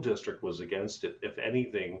school district was against it. If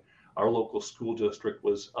anything, our local school district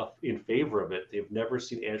was in favor of it. They've never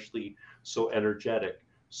seen Ashley so energetic,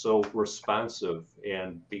 so responsive,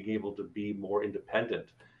 and being able to be more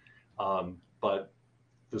independent. But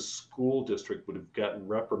the school district would have gotten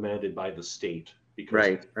reprimanded by the state because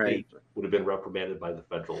Right. the Right. state would have been reprimanded by the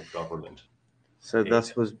federal government. So And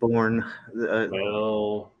thus was born.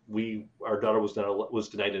 well, our daughter was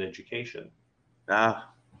denied an education.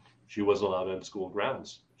 Ah. She wasn't allowed on school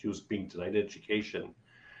grounds. She was being denied education.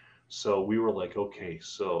 So we were like, okay,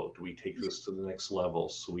 so do we take this to the next level?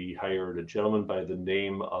 So we hired a gentleman by the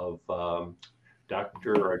name of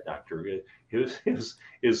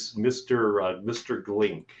is Mr.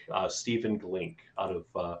 Glink, Stephen Glink, out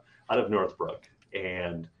of Northbrook,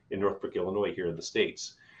 and in Northbrook, Illinois, here in the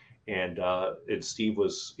States. And Steve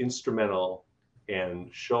was instrumental in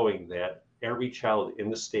showing that every child in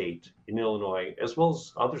the state, in Illinois, as well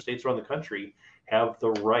as other states around the country, have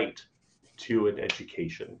the right to an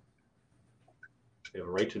education. They have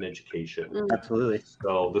a right to an education. Absolutely.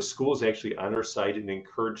 So the school is actually on our side and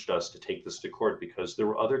encouraged us to take this to court because there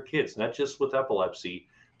were other kids, not just with epilepsy,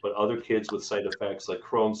 but other kids with side effects like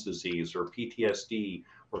Crohn's disease or PTSD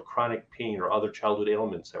or chronic pain or other childhood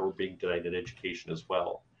ailments that were being denied an education as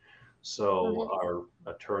well. So our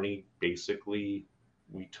attorney basically,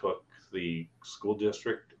 we took the school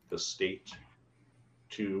district, the state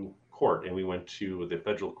to court, and we went to the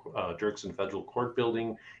federal Dirksen Federal Court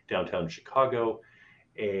building downtown Chicago.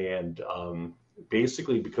 And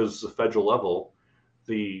basically, because it's a federal level,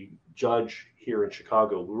 the judge here in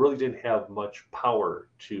Chicago really didn't have much power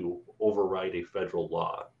to override a federal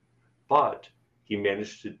law, but he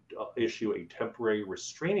managed to issue a temporary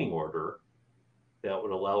restraining order that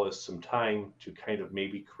would allow us some time to kind of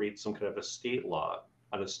maybe create some kind of a state law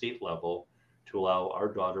on a state level to allow our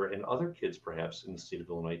daughter and other kids, perhaps in the state of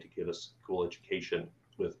Illinois, to get a school education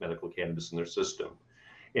with medical cannabis in their system.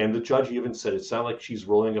 And the judge even said it's not like she's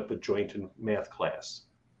rolling up a joint in math class.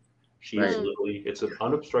 She's Right. literally, it's an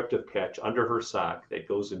unobstructed patch under her sock that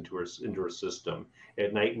goes into her system.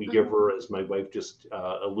 At night, we give her, as my wife just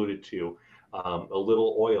alluded to, a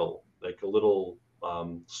little oil, like a little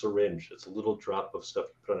syringe. It's a little drop of stuff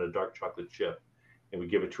you put on a dark chocolate chip, and we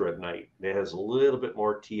give it to her at night. And it has a little bit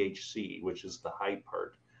more THC, which is the high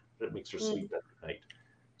part, but it makes her sleep better at night.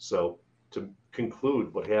 So to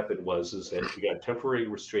conclude, what happened is that we got a temporary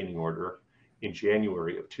restraining order in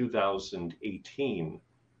January of 2018,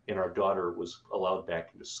 and our daughter was allowed back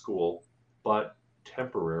into school, but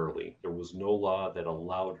temporarily. There was no law that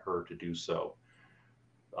allowed her to do so.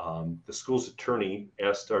 The school's attorney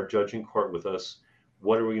asked our judge in court with us,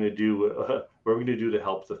 what are we going to do? What are we going to do to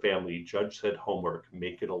help the family? Judge said homework,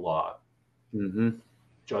 make it a law. Mm-hmm.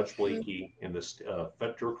 Judge Blakey in the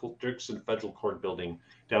Dixon Federal Court building,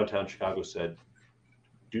 downtown Chicago, said,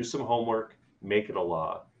 do some homework, make it a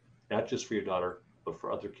law, not just for your daughter, but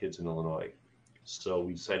for other kids in Illinois. So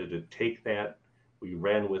we decided to take that. We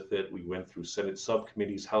ran with it. We went through Senate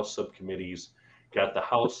subcommittees, House subcommittees, got the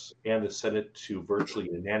House and the Senate to virtually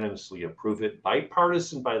unanimously approve it.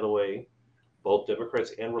 Bipartisan, by the way. Both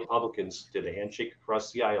Democrats and Republicans did a handshake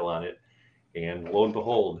across the aisle on it. And lo and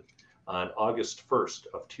behold, on August 1st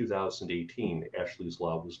of 2018, Ashley's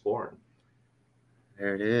Law was born.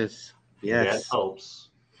 There it is. Yes. That helps.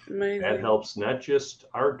 Amazing. That helps not just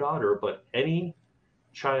our daughter, but any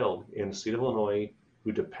child in the state of Illinois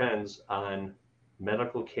who depends on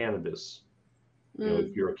medical cannabis. You know,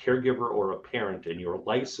 if you're a caregiver or a parent and you're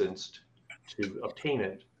licensed to obtain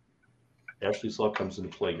it, Ashley's Law comes into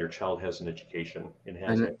play. Your child has an education and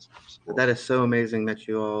has access to school. That is so amazing that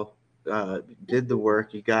you all did the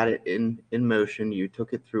work. You got it in motion. You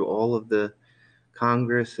took it through all of the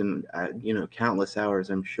Congress and countless hours,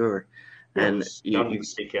 I'm sure. Yeah, And down to the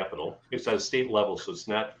state capitol. It's at a state level, so it's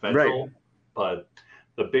not federal. Right. But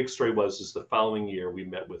the big story is the following year we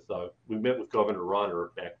met with Governor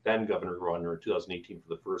Rauner, back then Governor Rauner, in 2018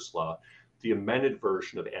 for the first law. The amended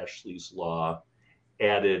version of Ashley's Law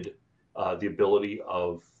added the ability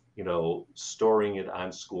of storing it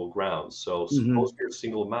on school grounds. So suppose you're a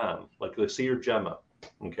single mom, like let's say you're Gemma,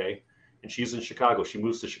 okay, and she's in Chicago. She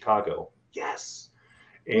moves to Chicago. Yes,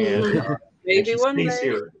 and maybe and one stays day.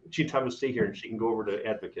 here. She time to stay here, and she can go over to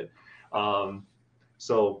Advocate.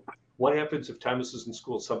 So what happens if Thomas is in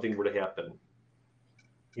school? Something were to happen.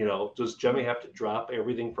 Does Gemma have to drop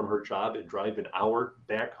everything from her job and drive an hour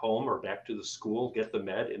back home or back to the school, get the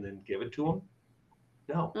med, and then give it to him?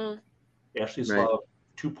 No. Ashley's Law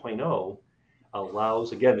 2.0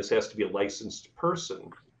 allows, again, this has to be a licensed person.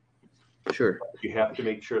 Sure. You have to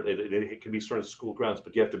make sure that it can be stored in school grounds,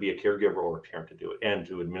 but you have to be a caregiver or a parent to do it and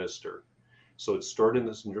to administer. So it's stored in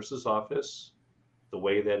this nurse's office, the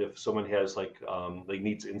way that if someone has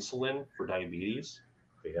needs insulin for diabetes,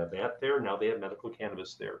 they have that there. Now they have medical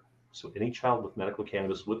cannabis there. So any child with medical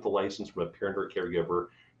cannabis with the license from a parent or caregiver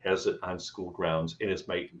has it on school grounds. And it's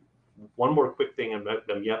one more quick thing.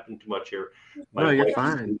 I'm yapping too much here. No, you're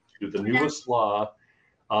fine. To the newest law,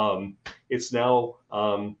 it's now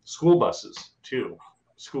school buses too.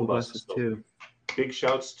 School buses too. Big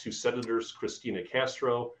shouts to Senators Christina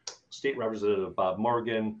Castro, State Representative Bob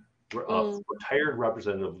Morgan, retired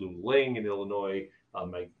Representative Lou Ling in Illinois,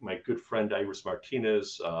 my good friend Iris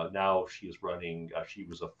Martinez. Now she is running. She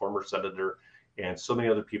was a former senator, and so many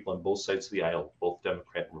other people on both sides of the aisle, both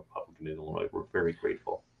Democrat and Republican in Illinois. We're very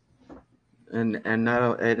grateful. And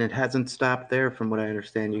it hasn't stopped there, from what I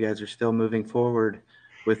understand. You guys are still moving forward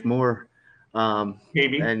with more.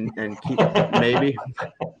 Maybe. And maybe.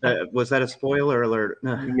 Was that a spoiler alert?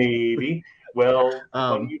 Maybe. Well,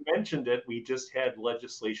 when you mentioned it, we just had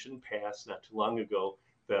legislation passed not too long ago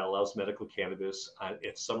that allows medical cannabis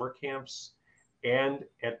at summer camps and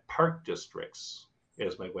at park districts,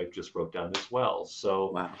 as my wife just wrote down as well.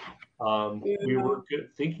 So wow. We were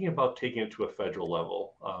thinking about taking it to a federal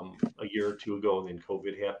level a year or two ago, and then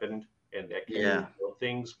COVID happened, and that kind of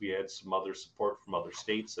things. We had some other support from other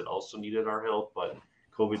states that also needed our help, but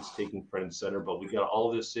COVID's taking front and center. But we got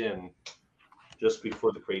all this in just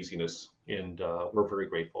before the craziness, and we're very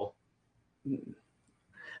grateful.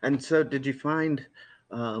 And so, did you find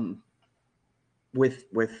with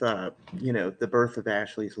the birth of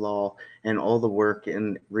Ashley's Law and all the work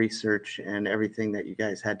and research and everything that you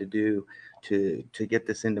guys had to do to get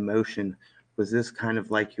this into motion, was this kind of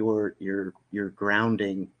like your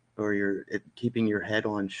grounding or your keeping your head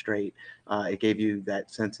on straight? It gave you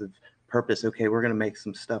that sense of purpose. Okay, we're going to make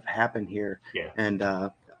some stuff happen here. Yeah. And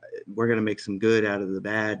we're going to make some good out of the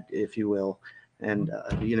bad, if you will. And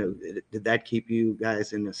did that keep you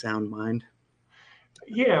guys in a sound mind?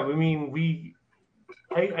 Yeah, I mean,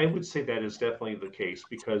 I would say that is definitely the case,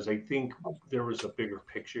 because I think there was a bigger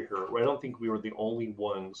picture here. I don't think we were the only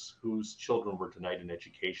ones whose children were denied an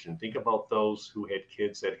education. Think about those who had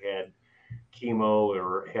kids that had chemo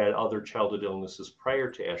or had other childhood illnesses prior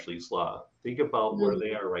to Ashley's Law. Think about where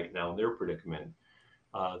they are right now in their predicament.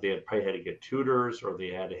 They had probably had to get tutors, or they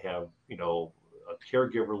had to have, a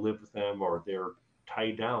caregiver live with them, or they're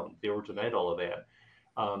tied down. They were denied all of that.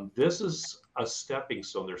 This is a stepping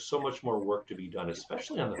stone. There's so much more work to be done,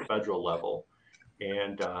 especially on the federal level.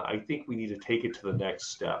 And I think we need to take it to the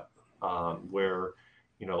next step, where,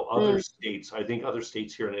 other states, I think other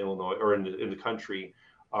states here in Illinois or in the country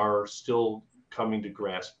are still coming to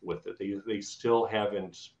grasp with it. They still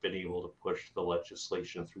haven't been able to push the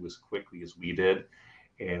legislation through as quickly as we did.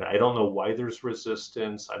 And I don't know why there's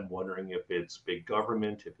resistance. I'm wondering if it's big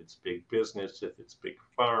government, if it's big business, if it's big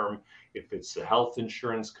farm, if it's the health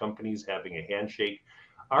insurance companies having a handshake.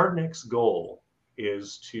 Our next goal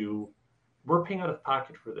is we're paying out of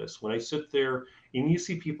pocket for this. When I sit there and you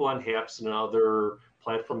see people on HAPS and other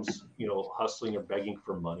platforms, hustling or begging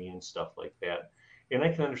for money and stuff like that. And I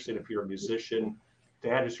can understand if you're a musician,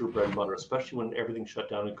 that is your bread and butter, especially when everything shut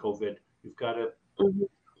down in COVID. You've got to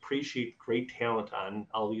appreciate great talent on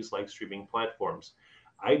all these live streaming platforms.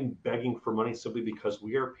 I'm begging for money simply because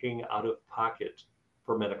we are paying out of pocket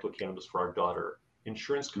for medical cannabis for our daughter.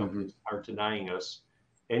 Insurance companies are denying us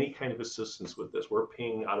any kind of assistance with this. We're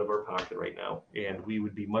paying out of our pocket right now, and we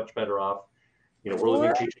would be much better off. We're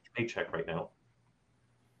living paycheck to paycheck right now.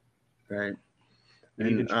 Right. We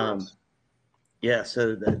need insurance. Yeah,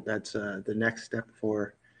 so that's the next step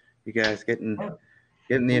for you guys getting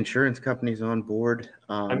the insurance companies on board.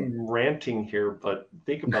 I'm ranting here, but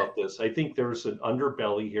think about this. I think there's an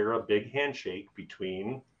underbelly here, a big handshake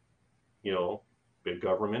between, big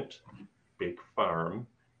government, big farm,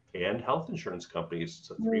 and health insurance companies. It's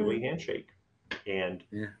a three-way handshake. And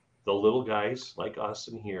the little guys like us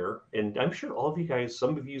in here, and I'm sure all of you guys,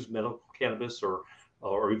 some of you use medical cannabis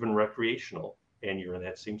or even recreational, and you're in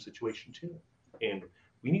that same situation too. And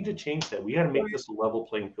we need to change that. We got to make this a level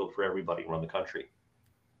playing field for everybody around the country.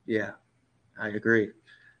 Yeah, I agree.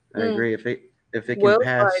 I agree. If it can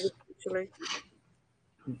pass,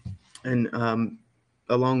 and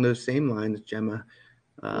along those same lines, Gemma,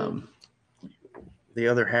 the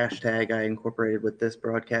other hashtag I incorporated with this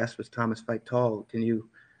broadcast was Thomas Fight Tall. Can you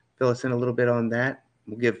fill us in a little bit on that?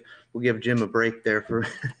 We'll give Jim a break there for.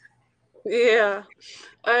 Yeah.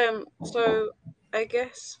 So I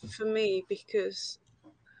guess for me, because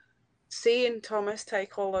seeing Thomas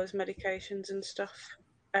take all those medications and stuff,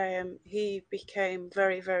 he became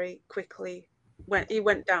very, very quickly he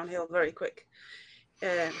went downhill very quick.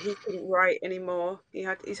 He couldn't write anymore.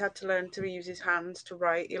 He's had to learn to use his hands to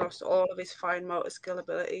write. He lost all of his fine motor skill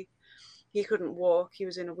ability. He couldn't walk. He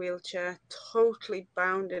was in a wheelchair, totally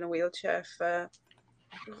bound in a wheelchair for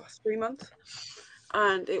 3 months.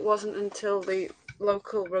 And it wasn't until the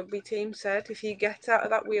local rugby team said, if he gets out of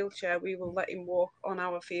that wheelchair, we will let him walk on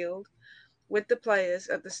our field with the players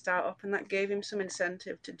at the start up, and that gave him some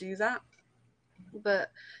incentive to do that.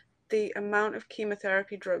 But the amount of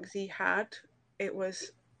chemotherapy drugs he had, it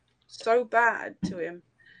was so bad to him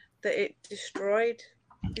that it destroyed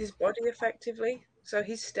his body effectively. So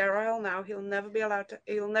he's sterile now. He'll never be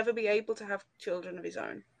able to have children of his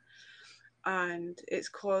own. And it's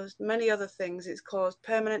caused many other things. It's caused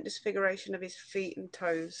permanent disfiguration of his feet and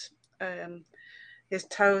toes. His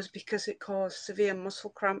toes, because it caused severe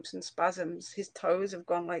muscle cramps and spasms, his toes have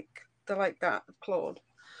gone they're like that, clawed.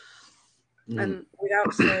 And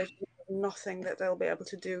without surgery, nothing that they'll be able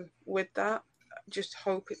to do with that. Just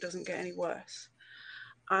hope it doesn't get any worse.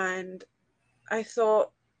 And I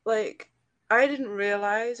thought, I didn't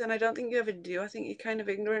realize, and I don't think you ever do, I think you're kind of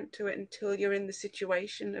ignorant to it until you're in the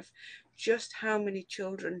situation of just how many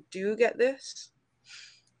children do get this.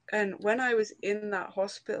 And when I was in that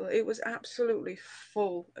hospital, it was absolutely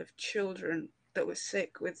full of children that were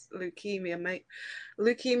sick with leukemia.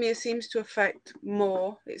 Leukemia seems to affect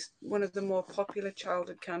more. It's one of the more popular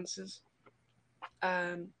childhood cancers.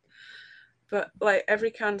 But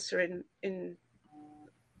every cancer in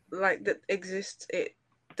that exists,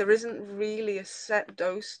 there isn't really a set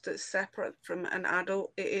dose that's separate from an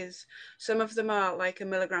adult. It is, some of them are like 1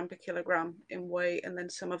 milligram per kilogram in weight, and then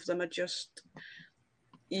some of them are just,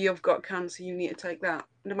 you've got cancer, you need to take that,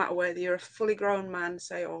 no matter whether you're a fully grown man,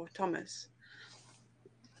 say, or Thomas.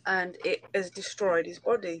 And it has destroyed his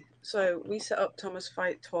body. So we set up Thomas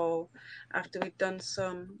Fight Tall after we'd done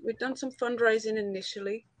some fundraising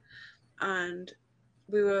initially, and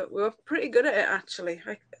we were pretty good at it, actually.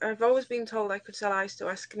 I've always been told I could sell ice to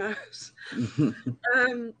Eskimos.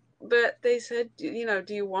 But they said, you know,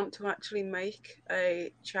 do you want to actually make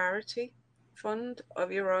a charity fund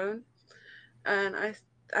of your own? And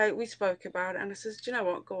we spoke about it, and I says, do you know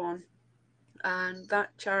what, go on. And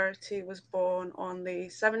that charity was born on the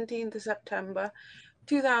 17th of September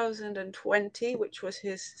 2020, which was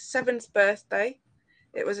his 7th birthday.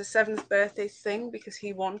 It was a 7th birthday thing because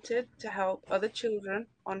he wanted to help other children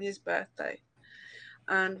on his birthday.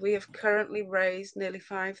 And we have currently raised nearly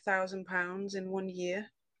 £5,000 in 1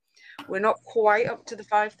 year. We're not quite up to the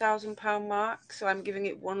 £5,000 mark, so I'm giving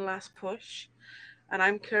it one last push. And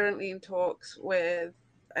I'm currently in talks with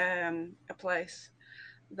a place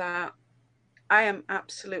that I am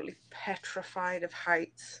absolutely petrified of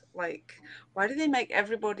heights. Like, why do they make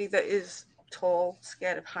everybody that is tall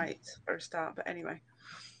scared of heights for a start? But anyway,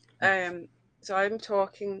 so I'm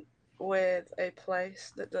talking with a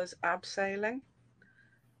place that does abseiling,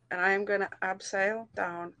 and I am going to abseil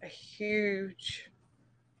down a huge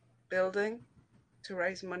building to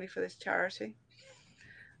raise money for this charity.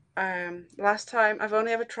 Last time, I've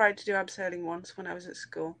only ever tried to do abseiling once when I was at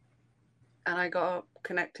school, and I got up,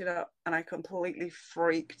 connected up, and I completely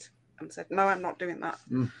freaked and said, no, I'm not doing that.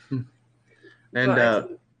 And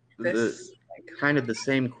kind of the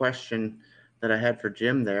same question that I had for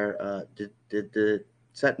Jim there, did the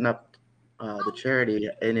setting up the charity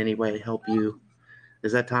in any way help you?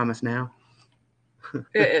 Is that Thomas now?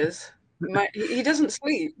 It is. He doesn't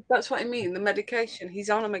sleep. That's what I mean. The medication, he's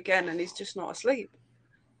on them again, and he's just not asleep.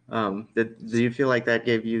 Do you feel like that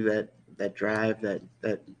gave you that drive,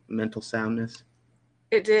 that mental soundness?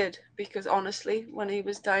 It did, because honestly, when he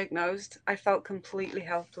was diagnosed, I felt completely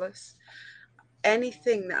helpless.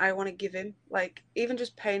 Anything that I want to give him, like even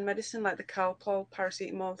just pain medicine, like the Calpol,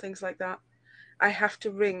 paracetamol, things like that, I have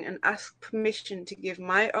to ring and ask permission to give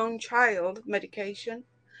my own child medication.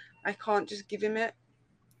 I can't just give him it.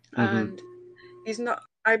 And he's not,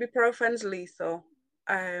 ibuprofen's lethal.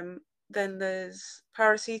 Then there's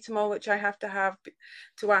paracetamol, which I have to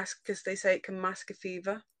ask because they say it can mask a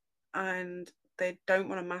fever, and they don't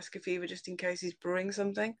want to mask a fever just in case he's brewing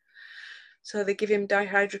something. So they give him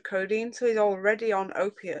dihydrocodeine. So he's already on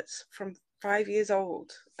opiates from 5 years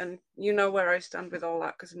old. And you know where I stand with all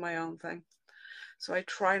that because of my own thing. So I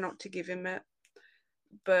try not to give him it.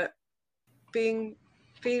 But feeling,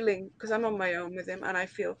 because I'm on my own with him, and I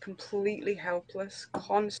feel completely helpless,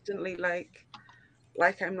 constantly like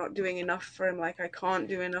I'm not doing enough for him, like I can't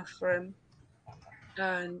do enough for him.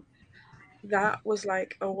 And that was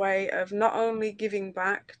like a way of not only giving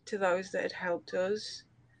back to those that had helped us,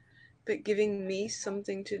 but giving me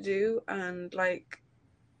something to do. And like,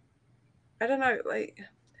 I don't know, like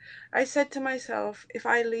I said to myself, if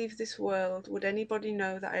I leave this world, would anybody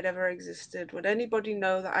know that I'd ever existed? Would anybody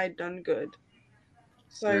know that I'd done good?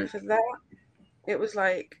 So Right. for that, it was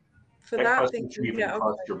like, for That that question thing, should even yeah,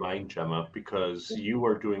 cross okay. your mind, Gemma, because you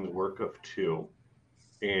are doing the work of two,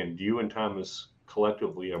 and you and Thomas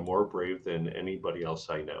collectively are more brave than anybody else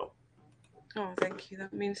I know. Oh, thank you.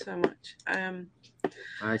 That means so much.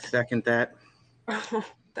 I second that. Oh,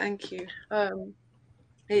 thank you. It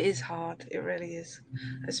is hard. It really is,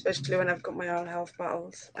 especially when I've got my own health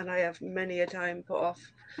battles, and I have many a time put off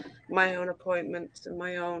my own appointments and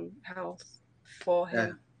my own health for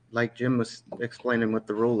him. Like Jim was explaining with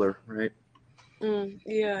the ruler, right?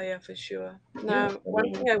 Yeah, for sure. Now,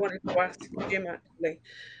 one thing I wanted to ask Jim, actually,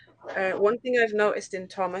 one thing I've noticed in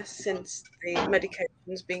Thomas since the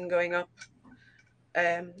medication's been going up,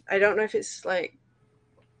 I don't know if it's like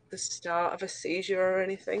the start of a seizure or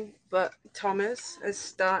anything, but Thomas has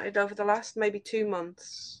started over the last maybe 2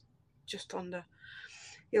 months, just under.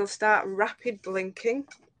 He'll start rapid blinking,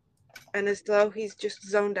 and as though he's just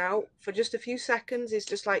zoned out for just a few seconds. He's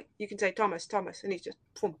just like, you can say Thomas, Thomas, and he's just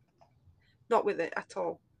boom, not with it at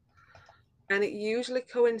all. And it usually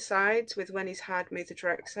coincides with when he's had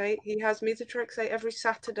methotrexate. He has methotrexate every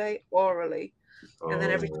Saturday orally, and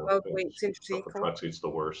then every 12 weeks intrathecal. Methotrexate's the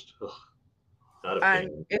worst. Ugh, not a And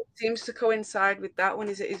fan. it seems to coincide with that when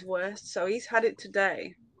he's at his worst. So he's had it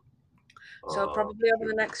today. So probably over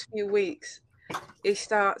the next few weeks, he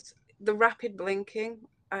starts the rapid blinking.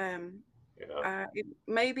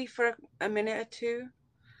 Maybe for a minute or two,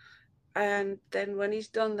 and then when he's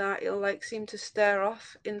done that, he'll like seem to stare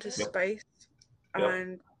off into space,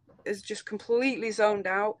 and is just completely zoned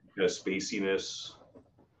out. The spaciness.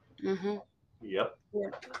 Yep. Yeah.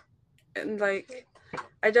 And like,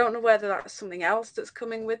 I don't know whether that's something else that's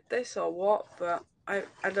coming with this or what, but I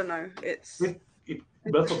don't know.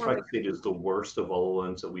 Methotrexate is the worst of all the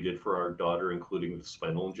ones that we did for our daughter, including the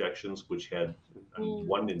spinal injections, which had, in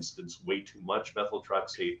one instance, way too much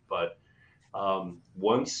methotrexate. But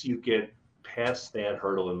once you get past that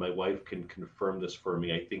hurdle, and my wife can confirm this for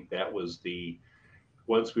me, I think that was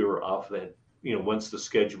once we were off that, once the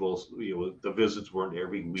schedules, the visits weren't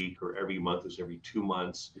every week or every month, it was every 2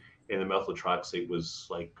 months, and the methotrexate was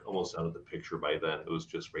like almost out of the picture by then. It was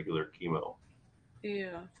just regular chemo.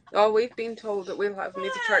 Yeah. Oh, we've been told that we'll have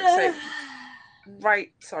methotrexate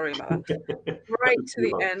right to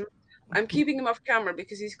the end. I'm keeping him off camera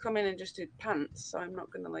because he's come in and just did pants, so I'm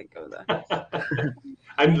not gonna go there.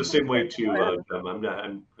 I'm the same way too. I'm not.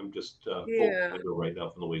 I'm just full window right now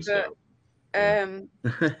from the waist down.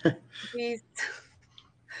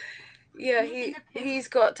 He's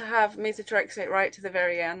got to have methotrexate right to the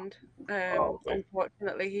very end.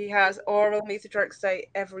 Unfortunately, he has oral methotrexate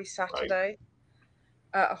every Saturday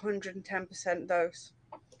at 110% dose.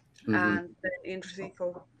 And then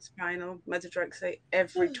intrathecal spinal methotrexate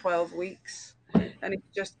every 12 weeks. And he's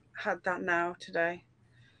just had that now today.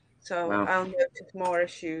 So I'll notice more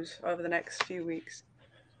issues over the next few weeks.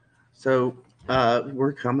 So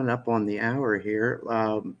we're coming up on the hour here.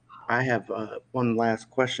 I have one last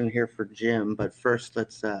question here for Jim, but first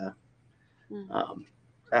let's,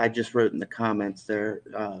 I just wrote in the comments there,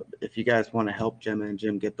 if you guys want to help Jim and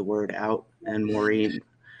Jim get the word out, and Maureen,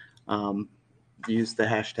 use the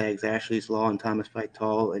hashtags Ashley's Law and Thomas Fight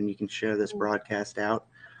Tall, and you can share this broadcast out.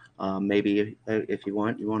 Maybe if you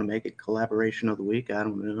want to make it collaboration of the week. I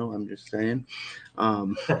don't know. I'm just saying.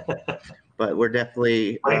 But we're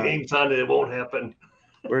definitely. My name's on it. It won't happen.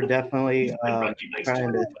 We're definitely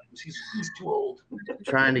trying to. He's too old.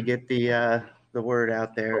 Trying to get the word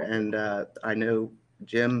out there, and I know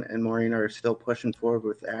Jim and Maureen are still pushing forward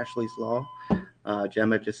with Ashley's Law.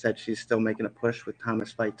 Gemma just said she's still making a push with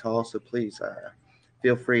Thomas Fight Tall, so please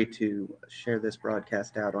feel free to share this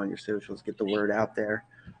broadcast out on your socials, get the word out there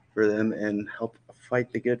for them, and help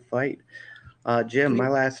fight the good fight. Jim, my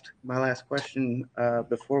last question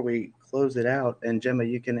before we close it out, and Gemma,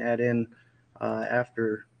 you can add in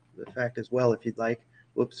after the fact as well if you'd like.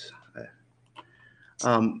 Whoops.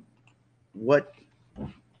 What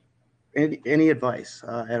any advice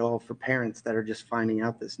at all for parents that are just finding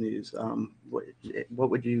out this news? What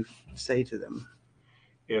would you say to them?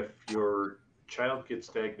 If your child gets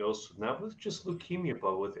diagnosed not with just leukemia,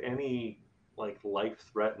 but with any like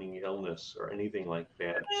life-threatening illness or anything like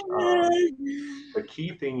that, the key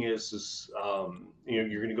thing is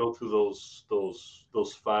you're going to go through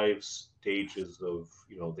those 5 stages of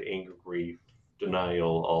the anger, grief,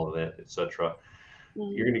 denial, all of that, etc.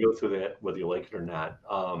 You're going to go through that whether you like it or not.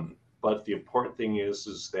 But the important thing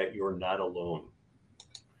is that you're not alone.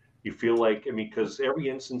 You feel like, because every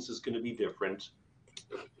instance is going to be different.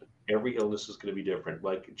 Every illness is going to be different.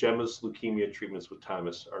 Like Gemma's leukemia treatments with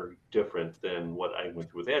Thomas are different than what I went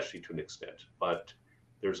through with Ashley to an extent, but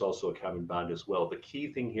there's also a common bond as well. The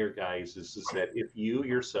key thing here, guys, is that if you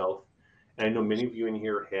yourself, and I know many of you in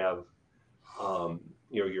here have,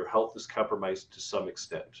 your health is compromised to some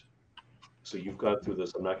extent. So you've gone through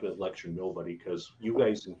this. I'm not going to lecture nobody because you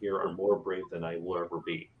guys in here are more brave than I will ever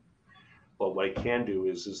be. But what I can do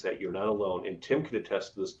is that you're not alone. And Tim can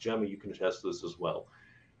attest to this. Gemma, you can attest to this as well.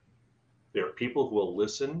 There are people who will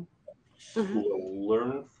listen, who will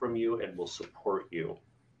learn from you and will support you.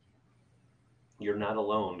 You're not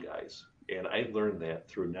alone, guys. And I learned that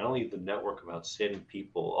through not only the network of outstanding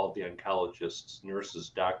people, all the oncologists, nurses,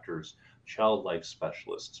 doctors, child life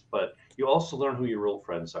specialists, but you also learn who your real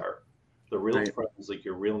friends are. The real friends, like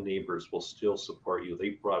your real neighbors, will still support you.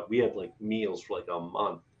 We had like meals for like a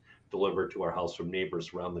month delivered to our house from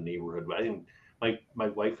neighbors around the neighborhood. My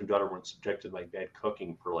wife and daughter weren't subjected to my bad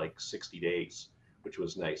cooking for like 60 days, which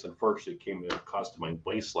was nice. Unfortunately, it came at a cost to my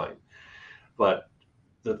waistline. But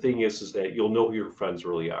the thing is that you'll know who your friends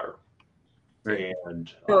really are. Right. And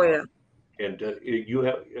you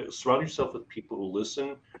have surround yourself with people who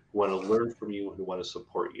listen, who want to learn from you, who want to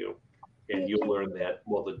support you. And you'll learn that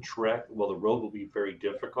while the road will be very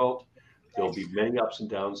difficult, there'll be many ups and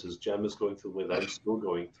downs as Jem is going through, what I'm still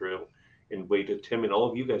going through, and way to Tim and all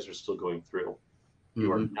of you guys are still going through.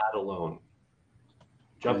 You are not alone.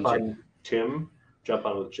 Jump on Tim, jump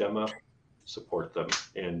on with Gemma, support them,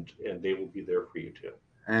 and they will be there for you too.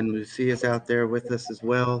 And Lucia's out there with us as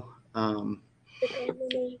well.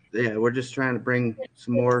 We're just trying to bring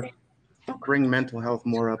mental health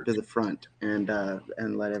more up to the front and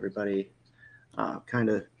let everybody kind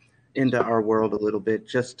of into our world a little bit,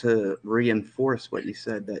 just to reinforce what you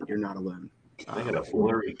said, that you're not alone. I got a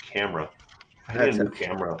blurry camera. I got a new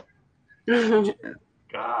camera.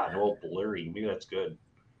 God, all blurry. Maybe that's good.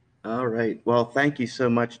 All right. Well, thank you so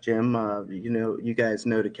much, Jim. You guys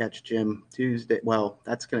know to catch Jim Tuesday. Well,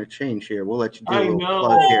 that's going to change here. We'll let you do a I little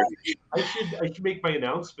plug know. here. I should make my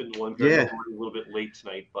announcement one. I know Yeah. we're a little bit late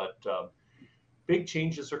tonight, but big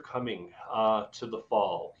changes are coming to the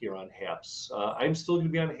fall here on HAPS. I'm still going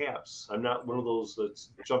to be on HAPS. I'm not one of those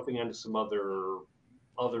that's jumping onto some other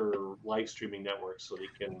live streaming networks so they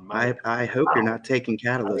can monitor. I hope you're not taking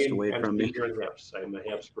Catalyst away I'm from me. staying here in HAPS. I'm a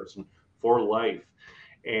HAPS person for life.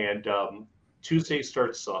 And Tuesday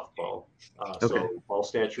starts softball. Okay. So ball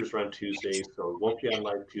statures run Tuesdays, so it won't be on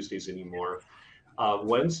live Tuesdays anymore.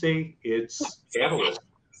 Wednesday, it's Catalyst.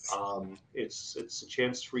 It's a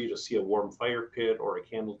chance for you to see a warm fire pit or a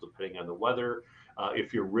candle, depending on the weather.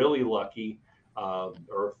 If you're really lucky,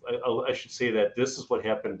 or I should say that this is what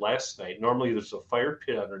happened last night. Normally, there's a fire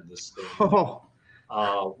pit under this thing. Oh,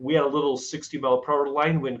 We had a little 60-mile-per-hour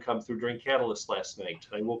line wind come through during Catalyst last night.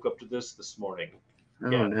 I woke up to this morning.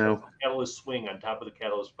 oh no. Catalyst swing on top of the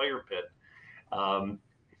Catalyst fire pit.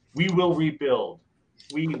 We will rebuild.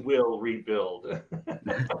 We will rebuild.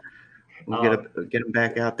 We'll get them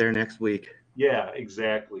back out there next week. Yeah,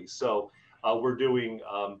 exactly. So we're doing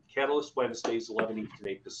Catalyst Wednesdays, 11 Eastern,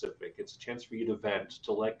 8 Pacific. It's a chance for you to vent,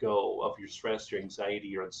 to let go of your stress, your anxiety,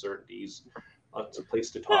 your uncertainties. It's a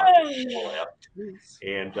place to talk,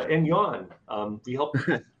 and yawn. We help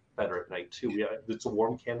people better at night too. It's a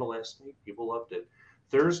warm candle last night. People loved it.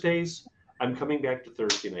 Thursdays, I'm coming back to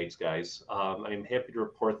Thursday nights, guys. I'm happy to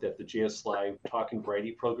report that the JS Live Talking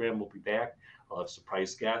Variety program will be back. I'll have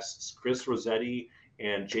surprise guests. Chris Rossetti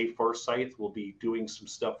and Jay Forsyth will be doing some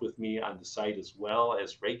stuff with me on the site as well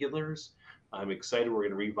as regulars. I'm excited. We're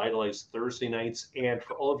going to revitalize Thursday nights. And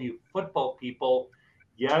for all of you football people,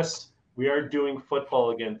 yes, we are doing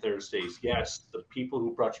football again Thursdays. Yes, the people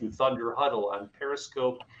who brought you Thunder Huddle on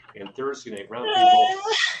Periscope and Thursday night roundtable.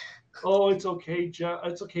 Oh, it's okay, Jeff.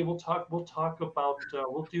 It's okay. We'll talk about.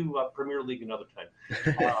 We'll do Premier League another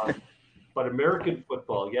time. But American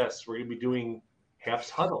football, yes, we're going to be doing HAPS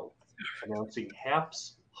Huddle, announcing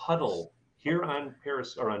HAPS Huddle here on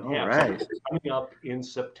Paris or on HAPS Right. coming up in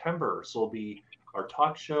September. So it'll be our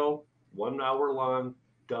talk show, 1 hour long,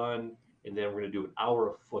 done, and then we're going to do an hour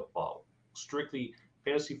of football, strictly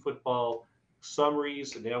fantasy football,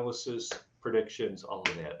 summaries, analysis, predictions, all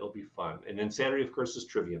of that. It'll be fun. And then Saturday, of course, is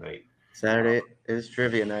trivia night. Saturday is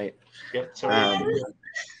trivia night. Yep, Saturday,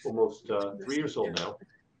 almost 3 years old now.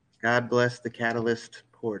 God bless the Catalyst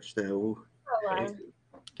porch, though. Thank you.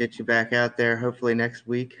 Get you back out there hopefully next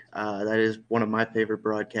week. That is one of my favorite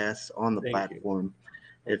broadcasts on the platform.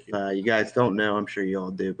 If you guys don't know, I'm sure you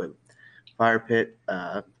all do, but Fire Pit,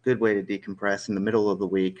 good way to decompress in the middle of the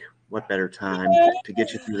week. What better time to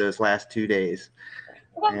get you through those last 2 days?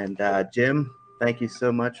 And Jim, thank you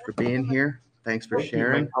so much for being here. Thanks for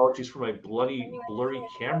sharing. My apologies for my blurry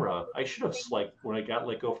camera. I should have, when I got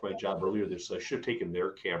let go from my job earlier I should have taken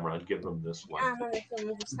their camera and given them this one.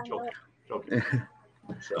 Joking.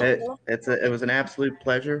 So, it was an absolute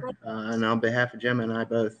pleasure. And on behalf of Jim and I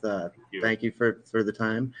both, thank you for the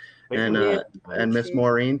time. And Miss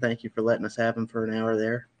Maureen, thank you for letting us have him for an hour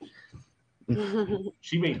there.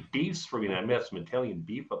 She made beefs for me, and I met some Italian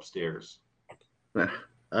beef upstairs.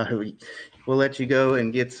 We'll let you go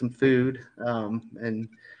and get some food. And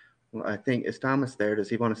I think, is Thomas there? Does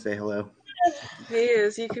he want to say hello? He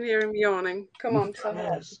is. You can hear him yawning. Come on, Tom.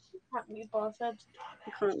 Yes. Can't be bothered.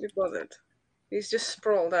 He can't be bothered. He's just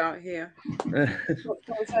sprawled out here.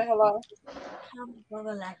 Say hello.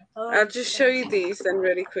 I'll just show you these then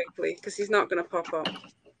really quickly because he's not going to pop up.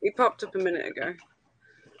 He popped up a minute ago.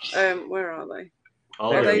 Where are they?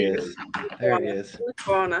 Oh, there he is. There he is.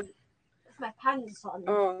 Corner. My pants on.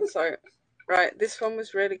 Oh, sorry. Right, this one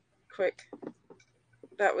was really quick.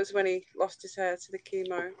 That was when he lost his hair to the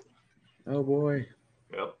chemo. Oh boy.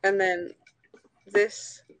 Yep. And then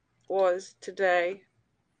this was today.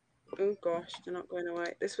 Oh gosh, they're not going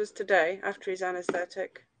away. This was today after his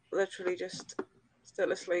anesthetic. Literally just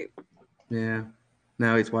still asleep. Yeah.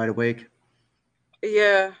 Now he's wide awake.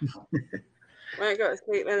 Yeah. I got to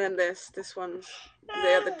sleep, and then this one's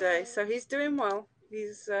the other day. So he's doing well.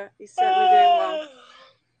 He's certainly doing well.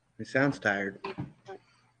 He sounds tired.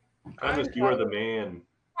 Thomas, you are the man.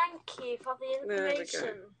 Thank you for the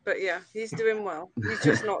information. But yeah, he's doing well. He's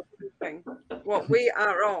just not sleeping. What we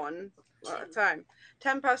are on at a time.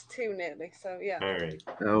 2:10 nearly. So yeah. All right.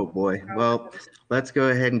 Oh boy. Well, let's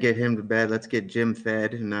go ahead and get him to bed. Let's get Jim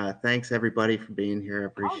fed. And thanks everybody for being here. I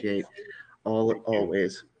appreciate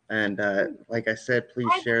always. And like I said, please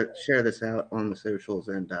share this out on the socials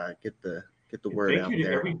and get the word out there. Thank you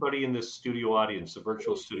to everybody in this studio audience, the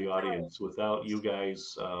virtual studio audience. Without you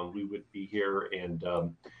guys, we would be here. And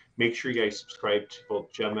Make sure you guys subscribe to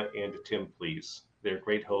both Gemma and to Tim, please. They're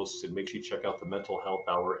great hosts, and make sure you check out the Mental Health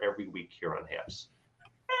Hour every week here on HAPS.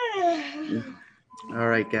 All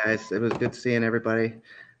right, guys. It was good seeing everybody.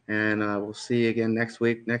 And we'll see you again next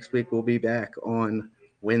week. Next week, we'll be back on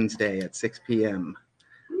Wednesday at 6 p.m.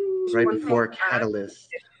 right before Catalyst.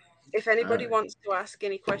 If anybody wants to ask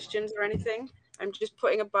any questions or anything, I'm just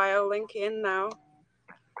putting a bio link in now.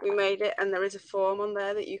 We made it, and there is a form on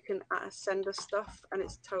there that you can send us stuff, and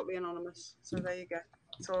it's totally anonymous. So there you go.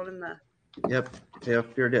 It's all in there. Yep. Feel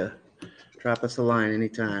free to drop us a line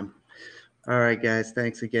anytime. All right, guys.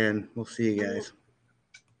 Thanks again. We'll see you guys.